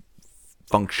and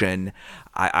function.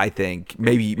 I think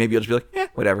maybe you'll just be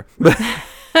like, whatever.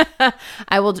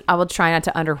 I will try not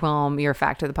to underwhelm your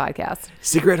fact of the podcast.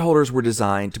 Cigarette holders were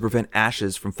designed to prevent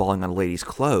ashes from falling on a lady's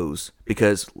clothes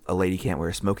because a lady can't wear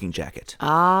a smoking jacket.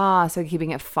 Ah, so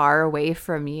keeping it far away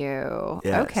from you.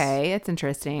 Yes. Okay, it's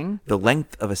interesting. The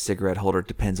length of a cigarette holder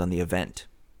depends on the event.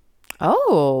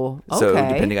 Oh, okay. So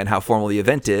depending on how formal the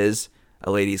event is,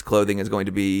 a lady's clothing is going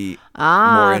to be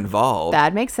more involved.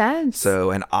 That makes sense. So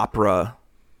an opera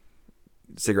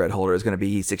cigarette holder is going to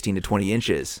be 16 to 20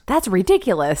 inches. That's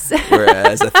ridiculous.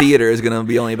 Whereas a theater is going to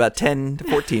be only about 10 to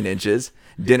 14 inches.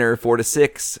 Dinner 4 to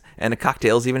 6, and a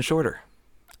cocktail is even shorter.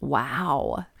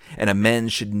 Wow. And a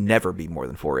men's should never be more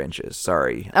than 4 inches.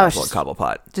 Sorry,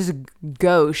 Cobblepot. Just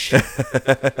gauche.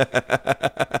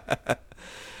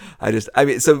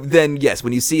 So then, yes,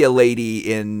 when you see a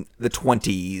lady in the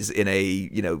 20s in a,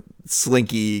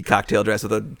 slinky cocktail dress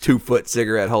with a 2-foot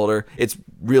cigarette holder, it's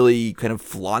really kind of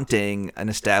flaunting an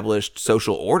established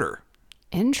social order.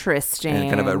 Interesting. And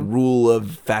kind of a rule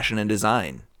of fashion and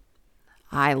design.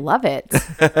 I love it.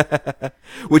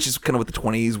 Which is kind of what the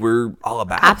 20s were all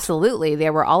about. Absolutely. They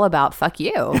were all about fuck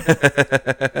you.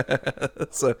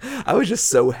 So I was just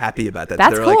so happy about that.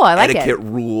 That's cool. I like it. Etiquette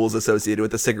rules associated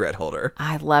with the cigarette holder.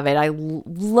 I love it. I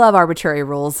love arbitrary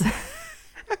rules.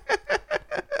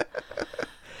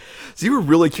 So you were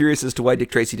really curious as to why Dick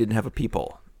Tracy didn't have a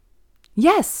peephole.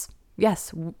 Yes.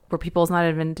 Were peepholes not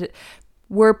invented?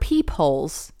 Were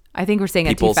peepholes? I think we're saying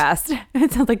it too fast.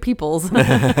 It sounds like peoples.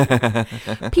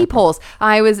 Peepholes.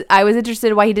 I was interested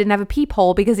in why he didn't have a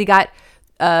peephole because he got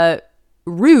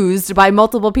rused by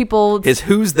multiple people. His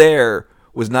who's there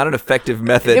was not an effective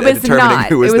method at determining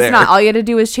who was there. It was not. All you had to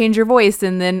do was change your voice,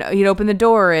 and then he'd open the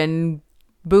door, and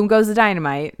boom goes the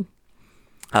dynamite.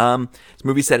 This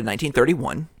movie set in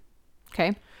 1931.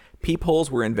 Okay.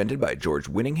 Peepholes were invented by George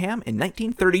Winningham in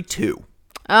 1932.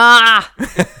 Ah!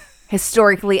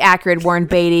 Historically accurate, Warren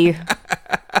Beatty.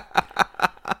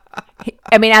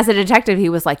 I mean, as a detective, he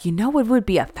was like, what would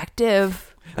be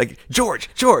effective? Like, George.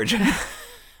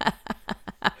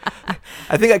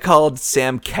 I think I called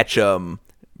Sam Ketchum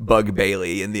Bug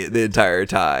Bailey in the entire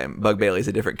time. Bug Bailey's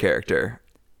a different character.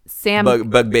 Sam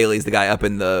Bug Bailey's the guy up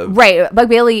in the right. Bug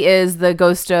Bailey is the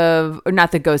ghost of, or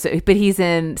not the ghost, but he's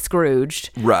in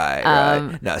Scrooged.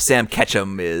 Right. No, Sam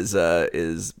Ketchum is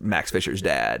Max Fisher's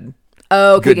dad.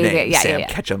 Oh, okay, Good name, yeah, Sam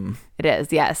Ketchum. It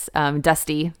is, yes.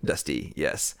 Dusty. Dusty,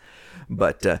 yes.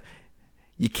 But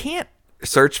you can't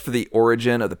search for the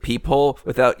origin of the peephole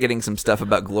without getting some stuff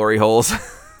about glory holes.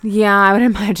 Yeah, I would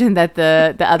imagine that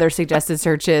the other suggested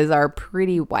searches are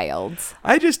pretty wild.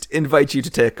 I just invite you to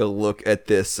take a look at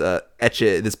this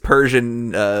this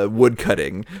Persian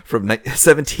woodcutting from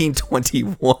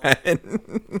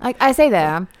 1721. Like I say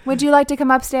there, would you like to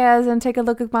come upstairs and take a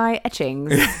look at my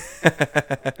etchings?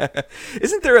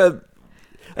 Isn't there a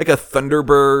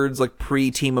Thunderbirds, like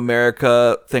pre-Team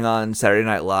America thing on Saturday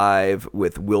Night Live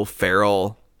with Will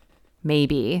Ferrell?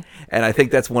 Maybe. And I think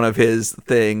that's one of his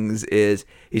things is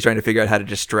he's trying to figure out how to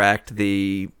distract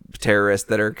the terrorists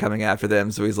that are coming after them.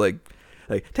 So he's like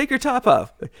take your top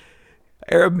off.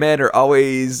 Arab men have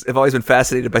always been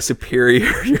fascinated by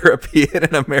superior European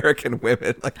and American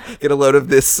women. Like, get a load of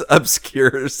this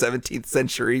obscure 17th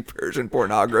century Persian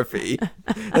pornography.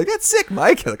 Like, that's sick,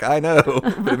 Mike. Like, I know,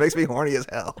 but it makes me horny as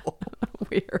hell.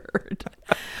 Weird.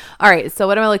 All right, so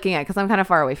what am I looking at? Because I'm kind of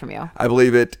far away from you. I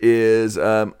believe it is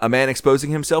a man exposing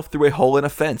himself through a hole in a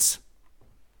fence.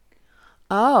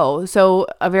 Oh, so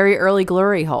a very early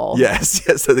glory hole. Yes.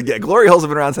 So glory holes have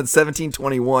been around since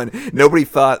 1721. Nobody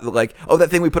thought that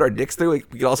thing we put our dicks through, we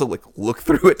could also look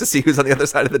through it to see who's on the other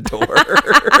side of the door.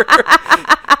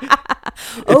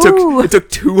 It took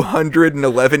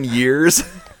 211 years.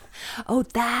 Oh,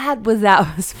 that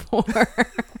was for.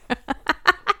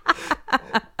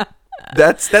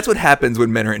 That's what happens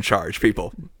when men are in charge,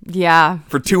 people. Yeah.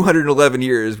 For 211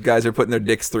 years, guys are putting their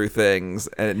dicks through things,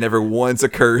 and it never once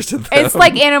occurs to them. It's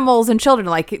like animals and children.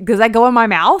 Like, does that go in my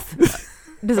mouth?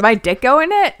 Does my dick go in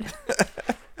it?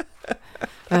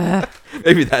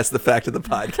 Maybe that's the fact of the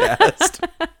podcast.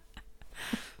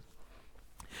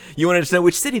 You wanted to know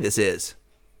which city this is?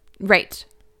 Right.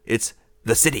 It's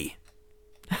the city.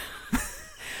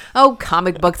 Oh,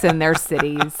 comic books in their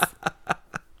cities.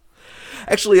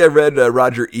 Actually, I read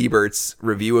Roger Ebert's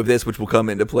review of this, which will come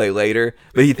into play later,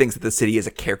 but he thinks that the city is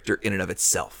a character in and of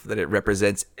itself, that it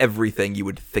represents everything you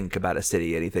would think about a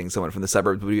city, anything someone from the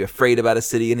suburbs would be afraid about a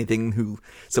city, anything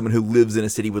someone who lives in a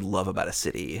city would love about a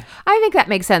city. I think that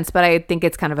makes sense, but I think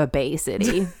it's kind of a bay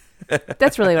city.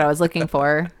 That's really what I was looking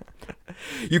for.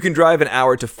 You can drive an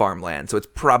hour to farmland, so it's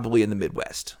probably in the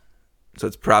Midwest. So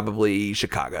it's probably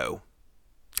Chicago.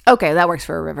 Okay, that works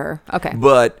for a river. Okay.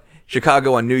 But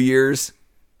Chicago on New Year's?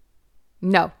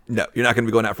 No, you're not going to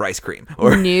be going out for ice cream.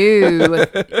 No.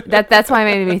 That's why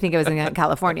it made me think it was in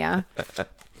California.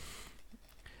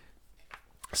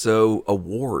 So,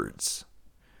 awards.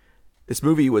 This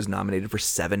movie was nominated for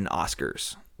 7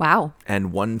 Oscars. Wow.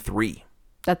 And won 3.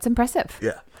 That's impressive.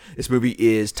 Yeah. This movie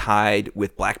is tied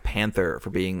with Black Panther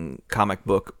for being comic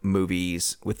book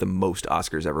movies with the most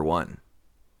Oscars ever won.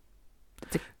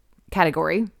 It's a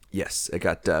category. Yes. It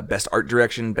got Best Art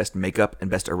Direction, Best Makeup, and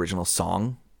Best Original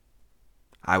Song.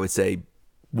 I would say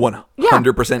 100%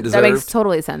 deserved. That makes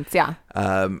totally sense, yeah.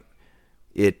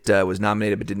 It was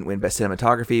nominated but didn't win Best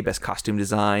Cinematography, Best Costume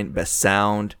Design, Best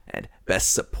Sound, and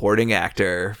Best Supporting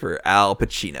Actor for Al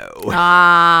Pacino.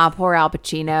 Ah, poor Al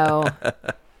Pacino.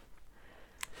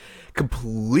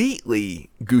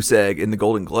 Completely goose egg in the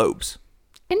Golden Globes.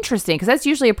 Interesting, because that's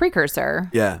usually a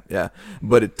precursor. Yeah.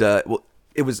 But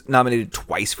it was nominated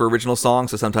twice for Original Song,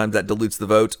 so sometimes that dilutes the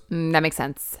vote. That makes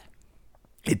sense.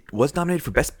 It was nominated for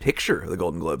Best Picture of the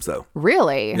Golden Globes, though.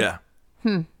 Really? Yeah.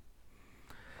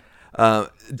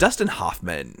 Dustin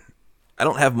Hoffman. I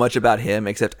don't have much about him,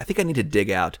 except I think I need to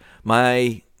dig out.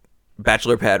 My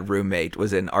bachelor pad roommate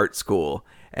was in art school,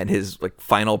 and his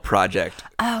final project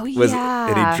was,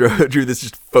 and he drew this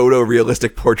just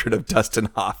photorealistic portrait of Dustin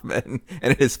Hoffman,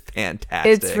 and it is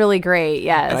fantastic. It's really great,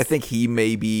 yes. And I think he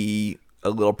may be a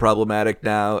little problematic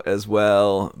now as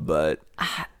well, but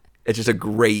it's just a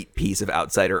great piece of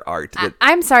outsider art.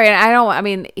 I'm sorry,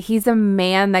 he's a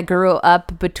man that grew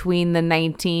up between the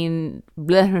 19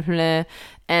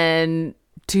 and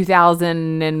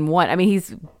 2001. I mean,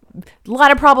 he's a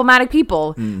lot of problematic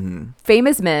people,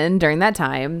 famous men during that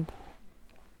time.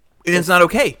 And it's not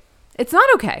okay. It's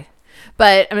not okay.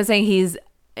 But I'm just saying he's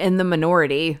in the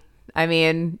minority. I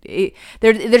mean,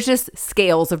 there's just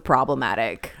scales of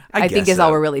problematic, I think is all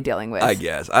we're really dealing with. I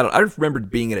guess. I remember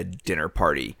being at a dinner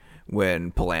party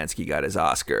when Polanski got his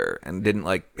Oscar, and didn't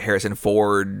Harrison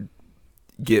Ford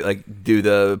do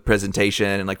the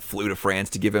presentation and flew to France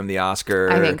to give him the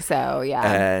Oscar. I think so, yeah.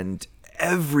 And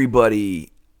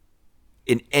everybody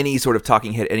in any sort of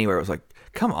talking head anywhere. It was like,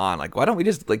 come on, like, why don't we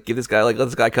just like give this guy, like, let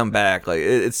this guy come back? Like,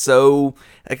 it's so,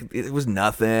 like, it was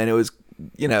nothing. It was,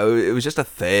 you know, it was just a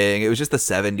thing. It was just the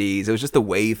 70s. It was just the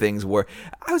way things were.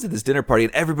 I was at this dinner party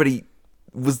and everybody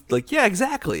was like, yeah,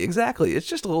 exactly. It's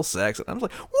just a little sex. And I was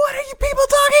like, what are you people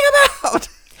talking about?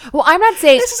 Well, I'm not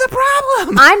saying this is a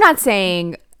problem. I'm not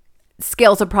saying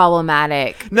scales are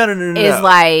problematic. No. Is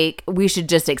like we should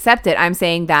just accept it. I'm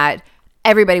saying that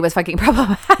everybody was fucking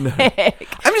problematic. No.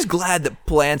 I'm just glad that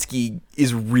Polanski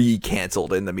is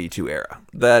re-canceled in the Me Too era.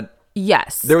 That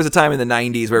yes, there was a time in the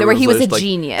 90s where he was a like,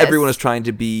 genius. Everyone was trying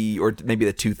to be, or maybe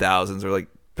the 2000s, or like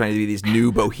trying to be these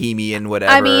new bohemian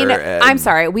whatever. I mean, I'm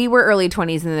sorry, we were early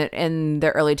 20s in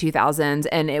the early 2000s,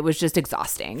 and it was just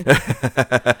exhausting.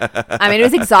 I mean, it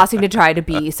was exhausting to try to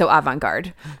be so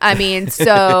avant-garde. I mean,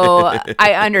 so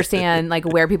I understand like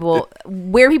where people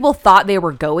thought they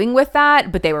were going with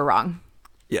that, but they were wrong.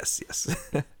 Yes.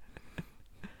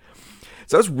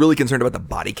 So I was really concerned about the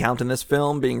body count in this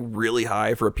film being really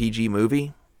high for a PG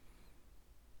movie.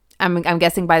 I'm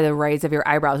guessing by the raise of your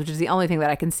eyebrows, which is the only thing that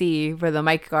I can see for the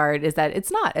mic guard, is that it's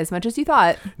not as much as you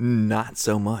thought. Not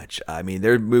so much. I mean,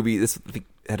 their movie, this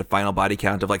had a final body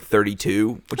count of like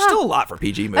 32, which is still a lot for a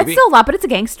PG movie. That's still a lot, but it's a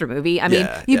gangster movie. I mean,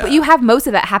 you have most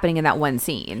of that happening in that one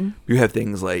scene. You have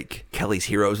things like Kelly's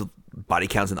Heroes with body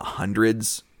counts in the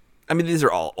hundreds. I mean, these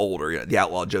are all older. You know, The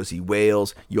Outlaw Josie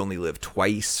Wales, You Only Live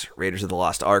Twice, Raiders of the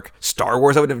Lost Ark, Star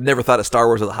Wars. I would have never thought of Star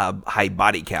Wars with a high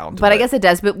body count. But I guess it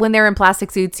does. But when they're in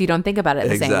plastic suits, you don't think about it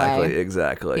the same way.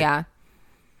 Exactly. Yeah.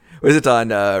 Was it on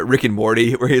Rick and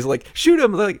Morty where he's like, shoot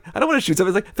him? Like, I don't want to shoot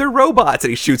somebody. He's like, they're robots. And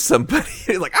he shoots somebody. And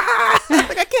he's like,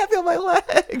 like, I can't feel my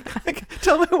leg. Like,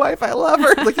 tell my wife I love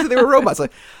her. Like, they were robots.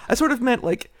 Like, I sort of meant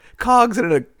like cogs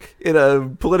in a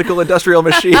political industrial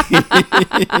machine.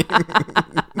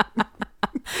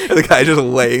 And the guy just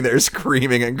laying there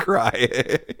screaming and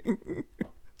crying.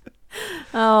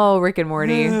 Oh, Rick and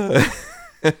Morty.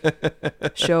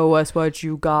 Show us what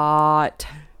you got.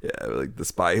 Yeah, like The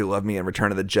Spy Who Loved Me and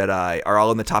Return of the Jedi are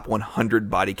all in the top 100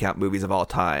 body count movies of all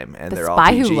time. And they're all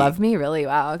PG. The Spy Who Loved Me? Really?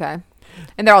 Wow, okay.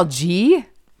 And they're all G?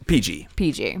 PG,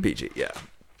 yeah.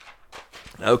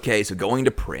 Okay, so going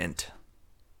to print.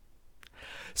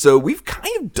 So we've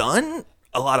kind of done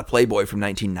a lot of Playboy from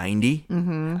 1990.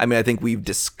 Mm-hmm. I mean, I think we've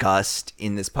discussed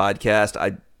in this podcast,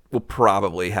 I will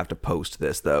probably have to post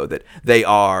this, though, that they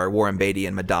are Warren Beatty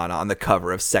and Madonna on the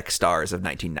cover of Sex Stars of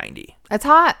 1990. That's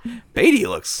hot. Beatty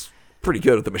looks pretty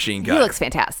good with the machine gun. He looks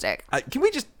fantastic.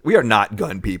 We are not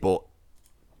gun people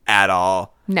at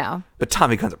all. No. But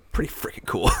Tommy guns are pretty freaking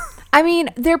cool. I mean,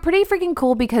 they're pretty freaking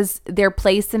cool because they're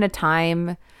placed in a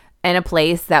time and a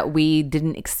place that we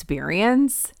didn't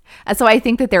experience. And so I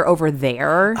think that they're over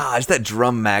there. Just that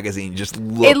Drum magazine just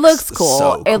looks It looks cool.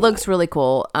 So cool. It looks really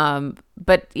cool.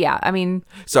 But yeah, I mean,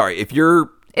 sorry, if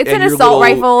you're it's an assault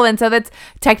rifle, and so that's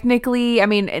technically, I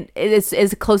mean, it's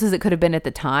as close as it could have been at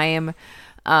the time.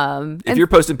 If you're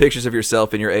posting pictures of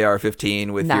yourself in your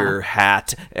AR-15 with your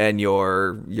hat and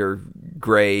your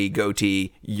gray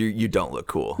goatee, you don't look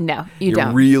cool. No, you your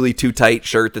don't. Really too tight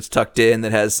shirt that's tucked in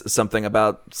that has something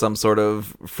about some sort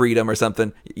of freedom or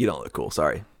something, you don't look cool.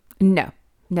 Sorry. No.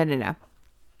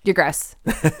 You're gross.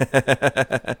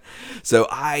 So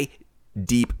I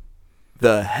deep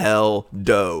the hell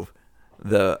dove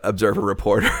the Observer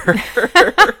reporter.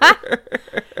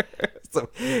 So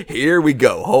here we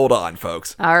go. Hold on,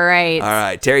 folks. All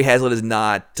right. Terry Hazlitt is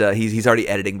not. He's already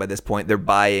editing by this point. They're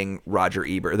buying Roger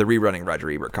Ebert. They're rerunning Roger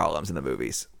Ebert columns in the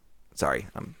movies. Sorry,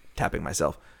 I'm tapping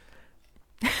myself.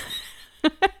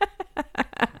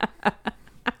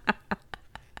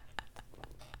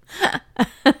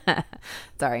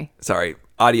 Sorry.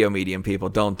 Audio medium people,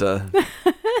 don't.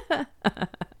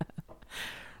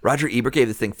 Roger Ebert gave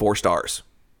this thing 4 stars.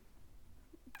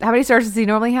 How many stars does he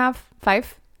normally have?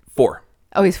 5? 4.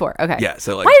 Oh, he's 4. Okay. Yeah.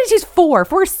 So like, why did he choose 4?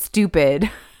 4 is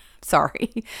stupid.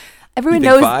 Sorry. Everyone you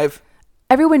think knows 5?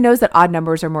 Everyone knows that odd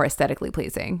numbers are more aesthetically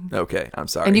pleasing. Okay, I'm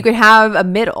sorry. And you could have a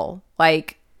middle.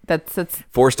 Like that's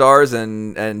 4 stars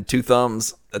and 2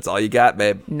 thumbs. That's all you got,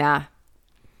 babe. Nah.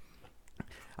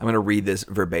 I'm going to read this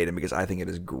verbatim because I think it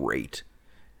is great.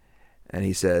 And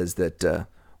he says that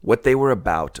what they were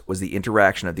about was the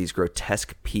interaction of these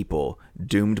grotesque people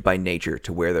doomed by nature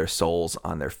to wear their souls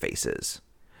on their faces.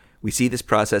 We see this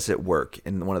process at work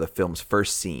in one of the film's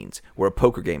first scenes, where a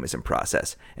poker game is in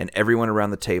process, and everyone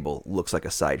around the table looks like a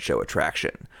sideshow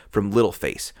attraction, from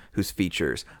Littleface, whose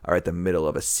features are at the middle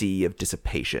of a sea of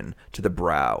dissipation, to the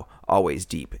brow, always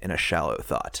deep in a shallow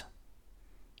thought.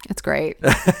 It's great.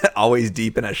 Always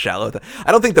deep in a shallow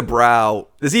I don't think the brow,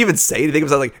 does he even say anything? It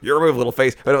was like, you're a little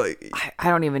face. I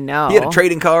don't even know. He had a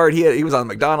trading card. He was on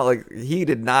McDonald's. Like, he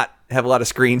did not have a lot of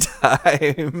screen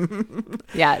time.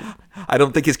 Yeah. I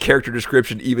don't think his character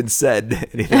description even said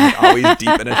anything. Always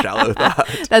deep in a shallow thought.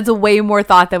 That's way more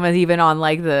thought than was even on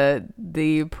like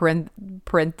the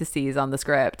parentheses on the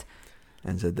script.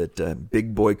 And said that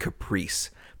Big Boy Caprice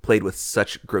played with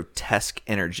such grotesque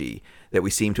energy that we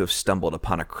seem to have stumbled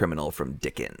upon a criminal from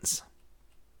Dickens.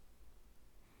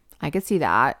 I could see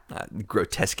that.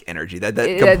 Grotesque energy. That's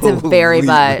a very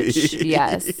much,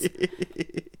 yes.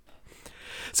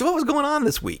 So what was going on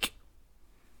this week?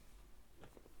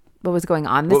 What was going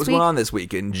on this week? What was going on this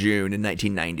week in June in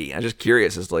 1990? I'm just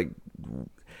curious. It's like,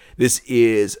 this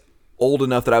is old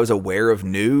enough that I was aware of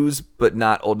news, but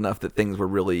not old enough that things were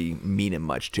really meaning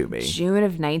much to me. June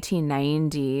of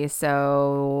 1990.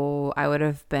 So I would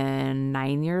have been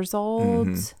 9 years old.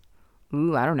 Mm-hmm.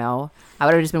 Ooh, I don't know. I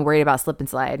would have just been worried about slip and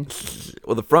slide.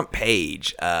 Well, the front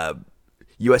page,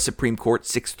 U.S. Supreme Court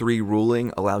 6-3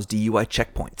 ruling allows DUI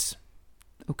checkpoints.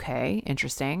 Okay,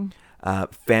 interesting.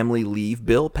 Family leave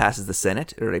bill passes the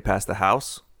Senate. It already passed the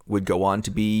House. Would go on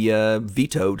to be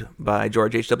vetoed by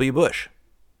George H.W. Bush.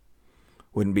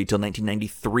 Wouldn't be till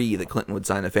 1993 that Clinton would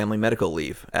sign the Family Medical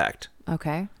Leave Act.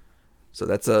 Okay. So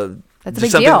that's a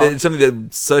big deal. Something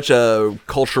that's such a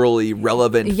culturally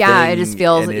relevant thing. Yeah, it just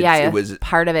feels, it was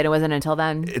part of it. It wasn't until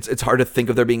then. It's hard to think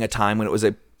of there being a time when it was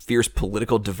a fierce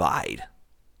political divide.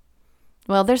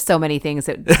 Well, there's so many things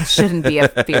that shouldn't be a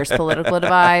fierce political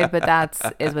divide, but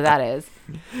is what that is.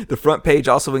 The front page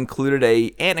also included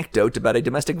a anecdote about a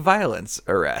domestic violence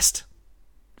arrest.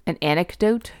 An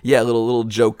anecdote? Yeah, a little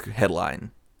joke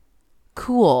headline.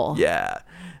 Cool. Yeah.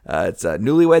 It's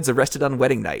newlyweds arrested on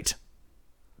wedding night.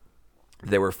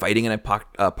 They were fighting in a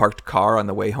parked car on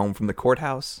the way home from the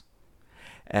courthouse.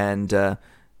 And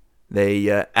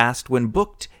they asked when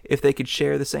booked if they could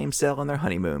share the same cell on their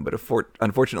honeymoon. But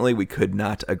unfortunately, we could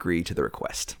not agree to the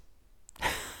request.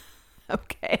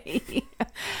 Okay.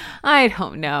 I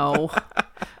don't know.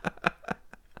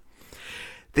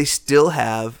 They still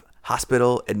have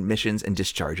hospital admissions and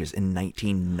discharges in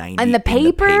 1990. And the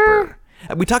paper?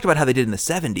 We talked about how they did in the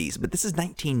 70s, but this is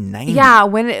 1990. Yeah,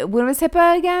 when was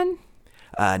HIPAA again?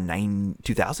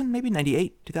 2000, maybe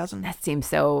 98, 2000. That seems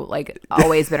so like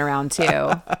always been around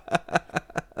too.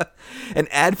 An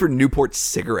ad for Newport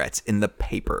cigarettes in the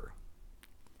paper.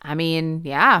 I mean,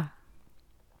 yeah.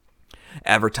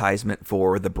 Advertisement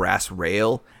for the Brass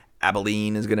Rail.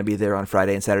 Abilene is going to be there on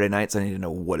Friday and Saturday nights. I need to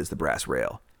know, what is the Brass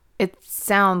Rail? It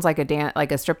sounds like a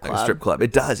strip club. Like a strip club.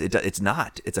 It does. It's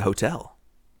not. It's a hotel.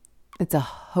 It's a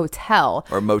hotel.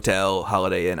 Or motel,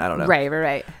 Holiday Inn. I don't know.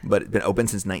 Right. But it's been open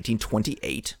since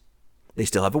 1928. They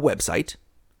still have a website.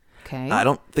 Okay. I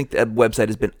don't think that website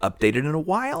has been updated in a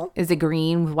while. Is it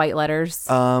green with white letters?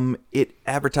 It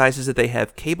advertises that they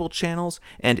have cable channels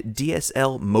and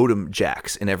DSL modem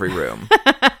jacks in every room.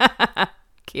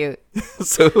 Cute.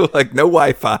 So, like, no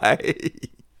Wi-Fi.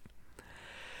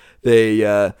 They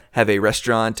have a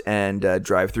restaurant and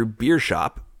drive-through beer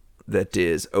shop that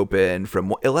is open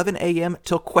from 11 a.m.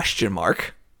 till question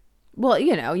mark. Well,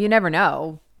 you never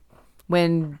know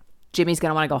when Jimmy's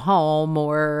going to want to go home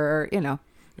or,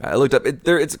 I looked up.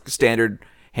 It's standard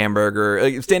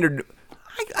hamburger. Standard.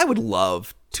 I would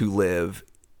love to live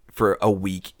for a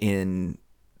week in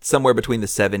somewhere between the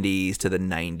 70s to the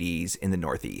 90s in the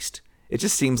Northeast. It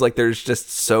just seems like there's just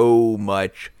so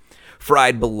much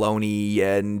fried bologna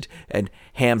and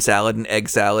ham salad and egg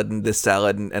salad and this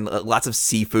salad and lots of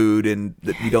seafood and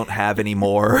that we don't have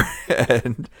anymore.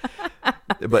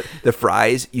 But the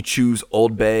fries, you choose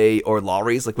Old Bay or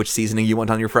Lawry's, like which seasoning you want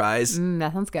on your fries.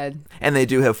 That sounds good. And they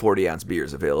do have 40-ounce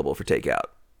beers available for takeout.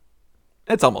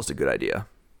 That's almost a good idea.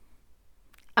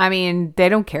 I mean, they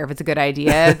don't care if it's a good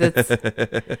idea.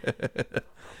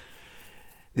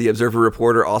 The Observer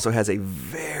Reporter also has a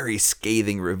very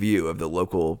scathing review of the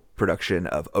local production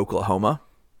of Oklahoma.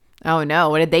 Oh, no.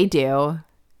 What did they do?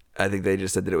 I think they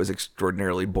just said that it was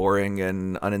extraordinarily boring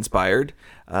and uninspired.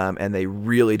 And they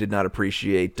really did not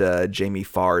appreciate Jamie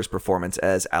Farr's performance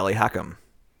as Ali Hakim.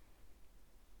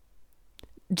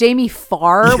 Jamie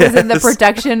Farr was in the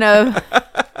production of...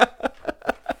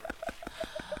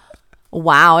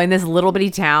 Wow, in this little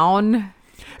bitty town?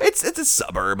 It's a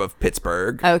suburb of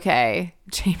Pittsburgh. Okay.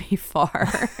 Jamie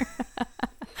Farr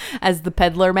as the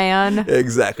peddler man.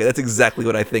 Exactly. That's exactly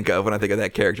what I think of when I think of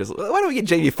that character. Why don't we get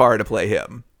Jamie Farr to play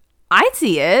him? I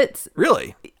see it.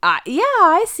 Really? Yeah,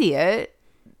 I see it.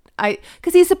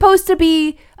 Because he's supposed to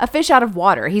be a fish out of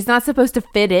water. He's not supposed to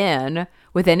fit in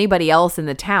with anybody else in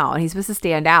the town. He's supposed to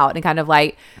stand out and kind of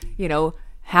like,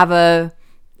 have a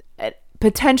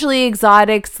potentially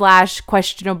exotic /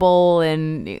 questionable,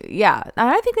 and yeah,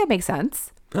 I think that makes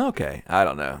sense. Okay, I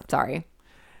don't know. Sorry.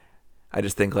 I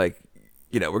just think like,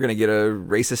 we're going to get a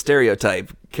racist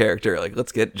stereotype character. Like,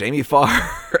 let's get Jamie Farr.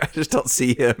 I just don't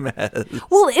see him as...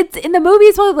 Well, it's in the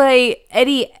movies with like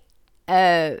Eddie,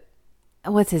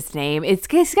 what's his name? He's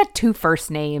got 2 first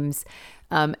names.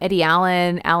 Eddie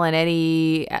Allen,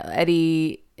 Eddie,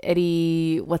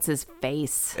 what's his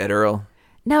face? Ed Earl?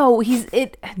 No. He's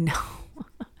the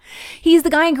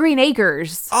guy in Green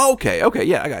Acres. Oh, okay.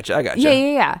 Yeah, I got you.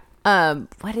 Yeah.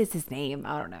 What is his name?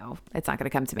 I don't know. It's not going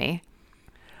to come to me.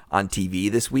 On TV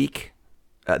this week,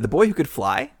 The Boy Who Could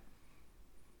Fly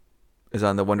is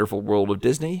on The Wonderful World of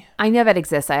Disney. I know that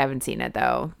exists. I haven't seen it,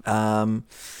 though.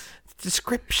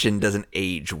 Description doesn't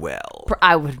age well.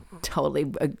 I would totally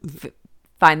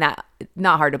find that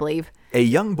not hard to believe. A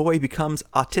young boy becomes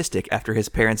autistic after his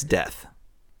parents' death.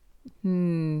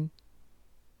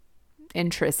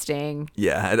 Interesting.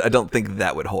 Yeah, I don't think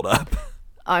that would hold up.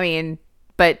 I mean,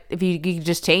 but if you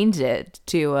just change it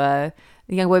to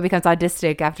the young boy becomes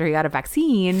autistic after he got a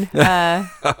vaccine,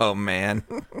 oh, man.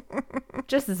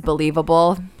 just as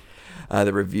believable.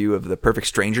 The review of The Perfect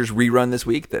Strangers rerun this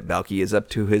week that Balky is up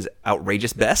to his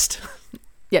outrageous best.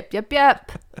 Yep.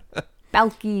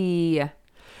 Balky.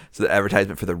 So the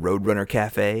advertisement for the Roadrunner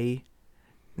Cafe.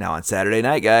 Now on Saturday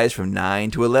night, guys, from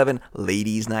 9 to 11,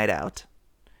 Ladies Night Out.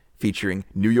 Featuring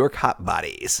New York hot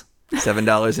bodies.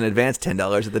 $7 in advance,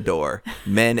 $10 at the door.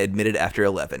 Men admitted after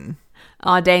 11.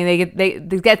 Oh, dang. They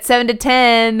get 7 to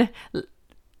 10.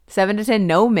 7 to 10,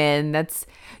 no men. That's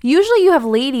usually you have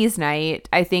ladies' night,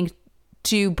 I think,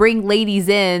 to bring ladies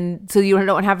in so you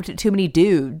don't have too many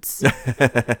dudes.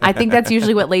 I think that's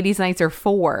usually what ladies' nights are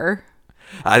for.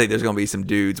 I think there's going to be some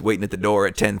dudes waiting at the door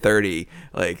at 10:30.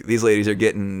 Like, these ladies are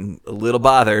getting a little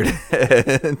bothered. Well,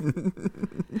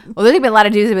 there's going to be a lot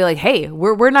of dudes that be like, hey,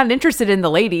 we're not interested in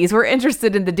the ladies. We're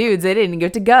interested in the dudes. They didn't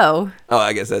get to go. Oh,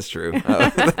 I guess that's true.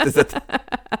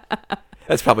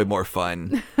 That's probably more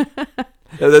fun.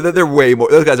 They're way more.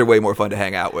 Those guys are way more fun to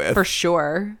hang out with. For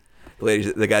sure.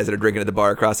 The guys that are drinking at the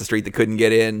bar across the street that couldn't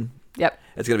get in. Yep.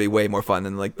 It's going to be way more fun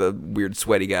than like the weird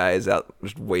sweaty guys out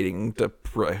just waiting to...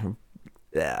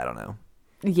 Yeah, I don't know.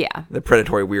 Yeah. The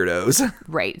predatory weirdos.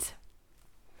 Right.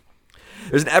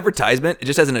 There's an advertisement. It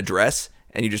just has an address,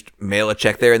 and you just mail a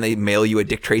check there, and they mail you a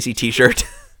Dick Tracy t-shirt.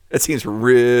 That seems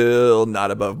real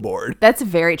not above board. That's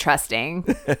very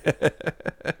trusting.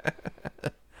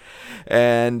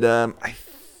 And I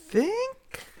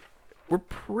think we're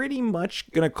pretty much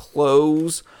going to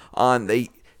close on...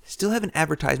 They still have an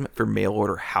advertisement for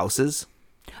mail-order houses.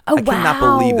 Oh, I cannot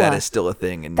believe that is still a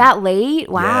thing. That late?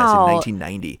 Wow. Yeah, it's in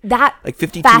 1990. That like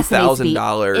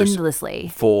 $52,000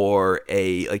 endlessly for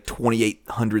a like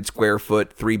 2,800 square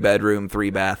foot, 3-bedroom,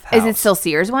 3-bath house. Is it still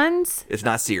Sears ones? It's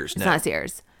not Sears. It's not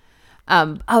Sears.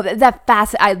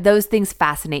 Those things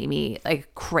fascinate me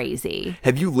like crazy.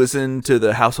 Have you listened to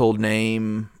the household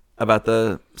name about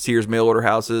the Sears mail order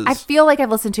houses? I feel like I've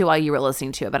listened to it while you were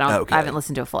listening to it, but I Okay. haven't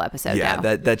listened to a full episode. Yeah,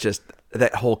 no.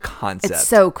 that whole concept. It's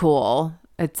so cool.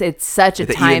 It's such a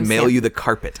They time even mail stamp. you the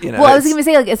carpet. You know, Well, I was going to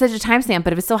say like it's such a timestamp,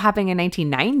 but if it's still happening in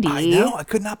 1990, I know. I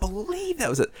could not believe that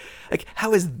was it. Like,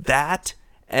 how is that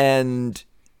and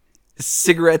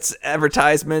cigarettes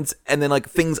advertisements and then like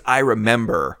things I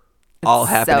remember all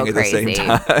happening at the same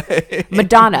time?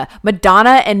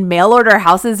 Madonna and mail order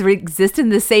houses exist in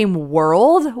the same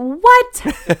world?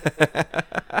 What?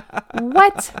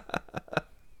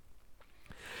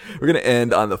 We're going to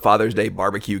end on the Father's Day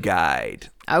barbecue guide.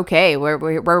 Okay,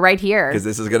 we're right here. Because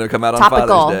this is going to come out on Topical.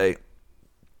 Father's Day.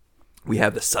 We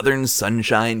have the Southern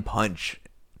Sunshine Punch.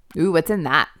 Ooh, what's in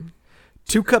that?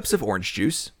 2 cups of orange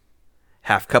juice.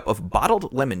 1/2 cup of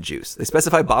bottled lemon juice. They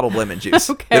specify bottled lemon juice.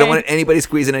 Okay. They don't want anybody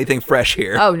squeezing anything fresh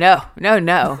here. Oh, no.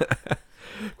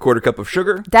 1/4 cup of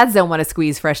sugar. Dads don't want to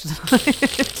squeeze fresh juice.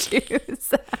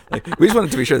 We just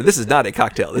wanted to be sure that this is not a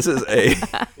cocktail. This is a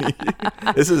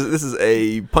this is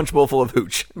a punch bowl full of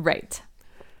hooch. Right.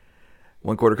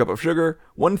 1/4 cup of sugar.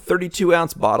 1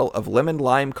 32-ounce bottle of lemon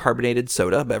lime carbonated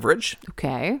soda beverage.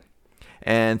 Okay.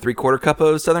 And 3/4 cup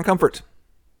of Southern Comfort.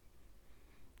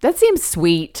 That seems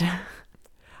sweet.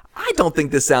 I don't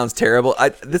think this sounds terrible.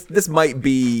 This might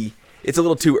be. It's a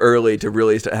little too early to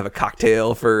really have a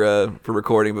cocktail for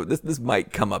recording, but this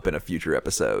might come up in a future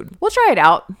episode. We'll try it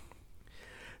out.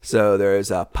 So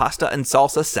there's a pasta and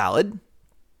salsa salad,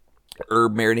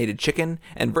 herb marinated chicken,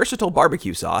 and versatile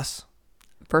barbecue sauce.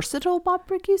 Versatile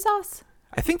barbecue sauce?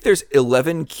 I think there's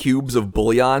 11 cubes of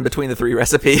bouillon between the 3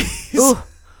 recipes. Ooh.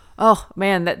 Oh,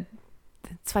 man,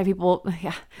 that's why people,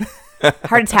 yeah.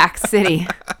 Heart attack city.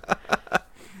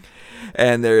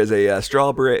 And there is a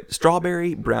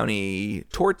strawberry brownie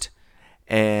tort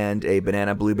and a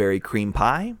banana blueberry cream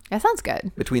pie. That sounds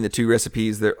good. Between the two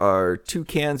recipes, there are 2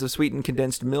 cans of sweetened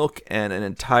condensed milk and an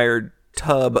entire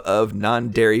tub of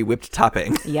non-dairy whipped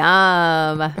topping.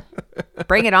 Yum.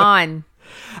 Bring it on.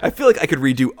 I feel like I could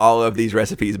redo all of these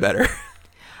recipes better.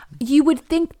 You would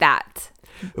think that.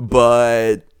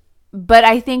 But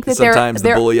I think that sometimes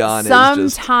the bouillon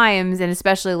is just... and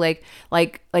especially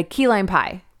like key lime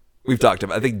pie. We've talked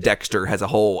about, I think Dexter has a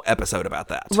whole episode about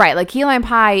that. Right. Like key lime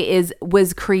pie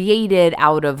was created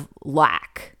out of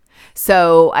lack.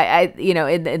 So I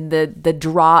in the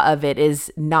draw of it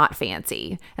is not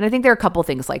fancy. And I think there are a couple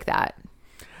things like that.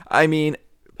 I mean,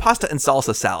 pasta and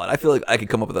salsa salad. I feel like I could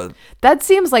come up with a... That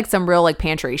seems like some real like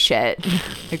pantry shit.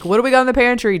 Like, what do we got in the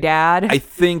pantry, Dad? I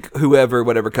think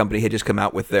whatever company had just come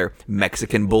out with their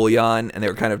Mexican bouillon, and they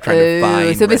were kind of trying to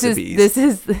find recipes. This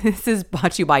is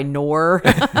brought to you by Knorr.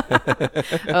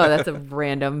 Oh, that's a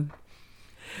random.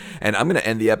 And I'm going to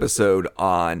end the episode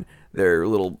on their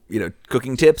little,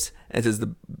 cooking tips. And it says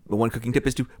the one cooking tip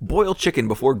is to boil chicken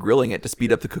before grilling it to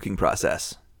speed up the cooking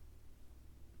process.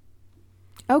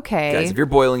 Okay. Guys, if you're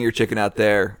boiling your chicken out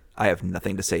there, I have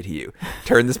nothing to say to you.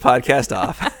 Turn this podcast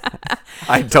off.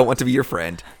 I don't want to be your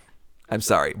friend. I'm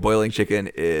sorry. Boiling chicken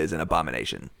is an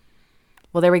abomination.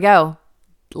 Well, there we go.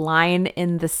 Line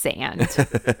in the sand.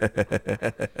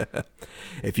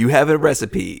 If you have a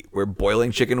recipe where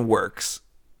boiling chicken works,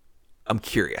 I'm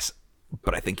curious,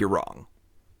 but I think you're wrong.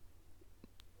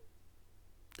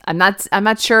 I'm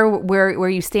not sure where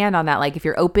you stand on that. Like, if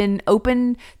you're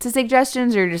open to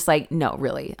suggestions, or just like, no,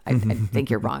 really, I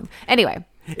think you're wrong. Anyway,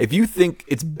 if you think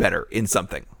it's better in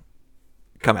something,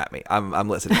 come at me. I'm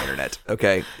listening, internet.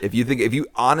 Okay. If you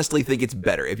honestly think it's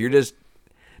better, if you're just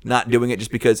not doing it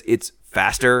just because it's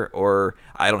faster or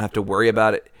I don't have to worry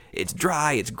about it, it's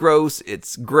dry, it's gross,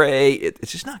 it's gray,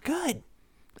 it's just not good.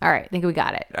 All right, I think we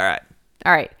got it. All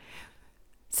right.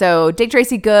 So Dick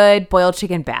Tracy, good. Boiled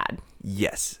chicken, bad.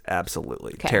 Yes,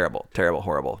 absolutely. Okay. Terrible,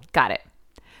 horrible. Got it.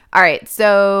 All right.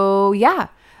 So, yeah.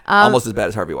 Almost as bad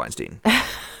as Harvey Weinstein.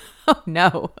 Oh,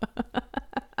 no.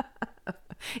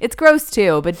 It's gross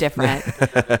too, but different.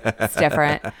 It's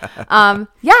different.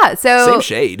 Yeah. So same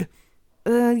shade.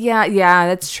 Yeah.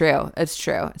 That's true. It's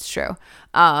true.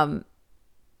 Yeah.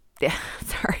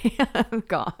 Sorry. I'm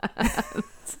gone.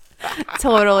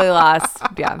 Totally lost.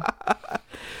 Yeah.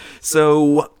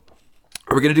 So,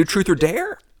 are we gonna do Truth or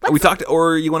Dare? We talked,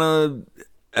 or you want to?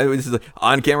 This is an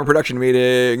on-camera production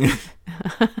meeting.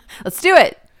 Let's do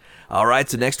it. All right,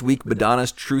 so next week,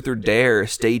 Madonna's Truth or Dare.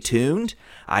 Stay tuned.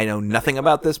 I know nothing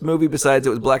about this movie besides it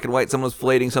was black and white. Someone was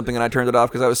filleting something, and I turned it off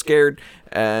because I was scared.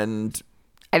 And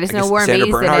I just know Warren Sandra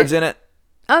Beatty's Bernhard's in it.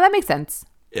 Oh, that makes sense.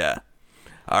 Yeah.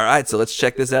 All right, so let's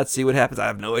check this out, see what happens. I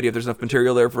have no idea if there's enough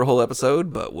material there for a whole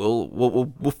episode, but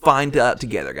we'll find out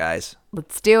together, guys.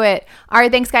 Let's do it. All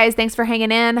right, thanks, guys. Thanks for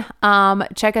hanging in.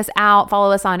 Check us out.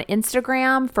 Follow us on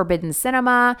Instagram, Forbidden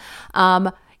Cinema.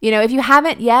 If you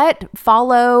haven't yet,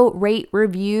 follow, rate,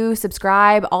 review,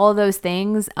 subscribe, all of those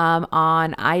things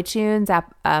on iTunes,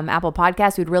 Apple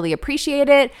Podcasts. We'd really appreciate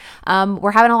it.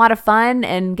 We're having a lot of fun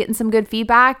and getting some good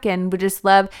feedback, and we just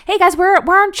love. Hey guys, we're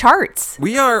on charts.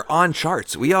 We are on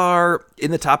charts. We are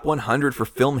in the top 100 for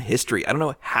film history. I don't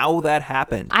know how that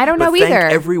happened. I don't know either.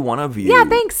 Thank every one of you. Yeah,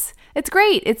 thanks. It's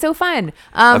great. It's so fun.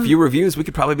 A few reviews, we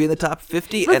could probably be in the top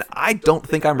 50, and I don't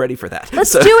think I'm ready for that.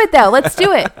 Let's do it, though. Let's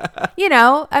do it.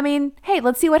 Hey,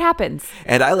 let's see what happens.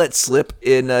 And I let slip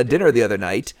in dinner the other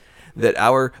night that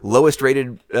our lowest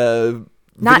rated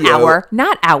Not our.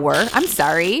 I'm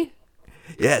sorry.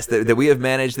 Yes, that we have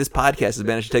managed, this podcast has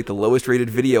managed to take the lowest rated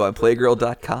video on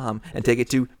Playgirl.com and take it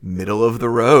to middle of the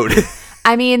road.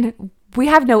 I mean, we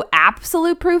have no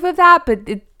absolute proof of that, but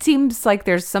it seems like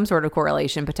there's some sort of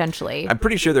correlation potentially. I'm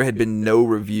pretty sure there had been no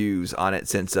reviews on it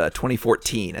since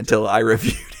 2014 until I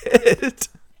reviewed it.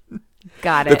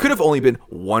 Got it. There could have only been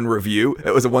one review.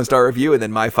 It was a 1-star review, and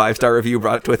then my 5-star review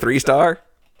brought it to a 3-star.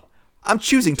 I'm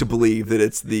choosing to believe that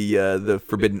it's the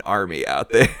Forbidden Army out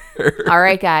there. All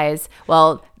right, guys.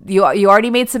 Well, you already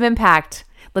made some impact.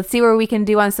 Let's see where we can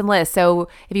do on some lists. So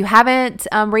if you haven't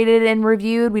rated and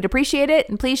reviewed, we'd appreciate it.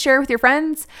 And please share with your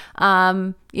friends. We're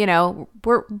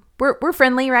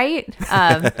friendly, right?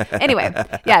 Anyway,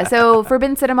 yeah. So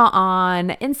Forbidden Cinema on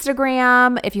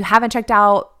Instagram. If you haven't checked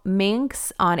out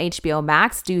Minx on HBO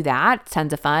Max, do that. It's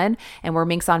tons of fun. And we're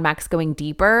Minx on Max going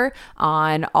deeper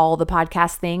on all the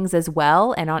podcast things as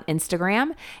well, and on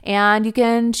Instagram. And you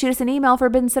can shoot us an email,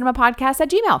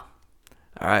 forbiddencinemapodcast@gmail.com.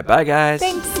 All right. Bye, guys.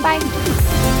 Thanks.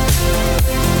 Bye.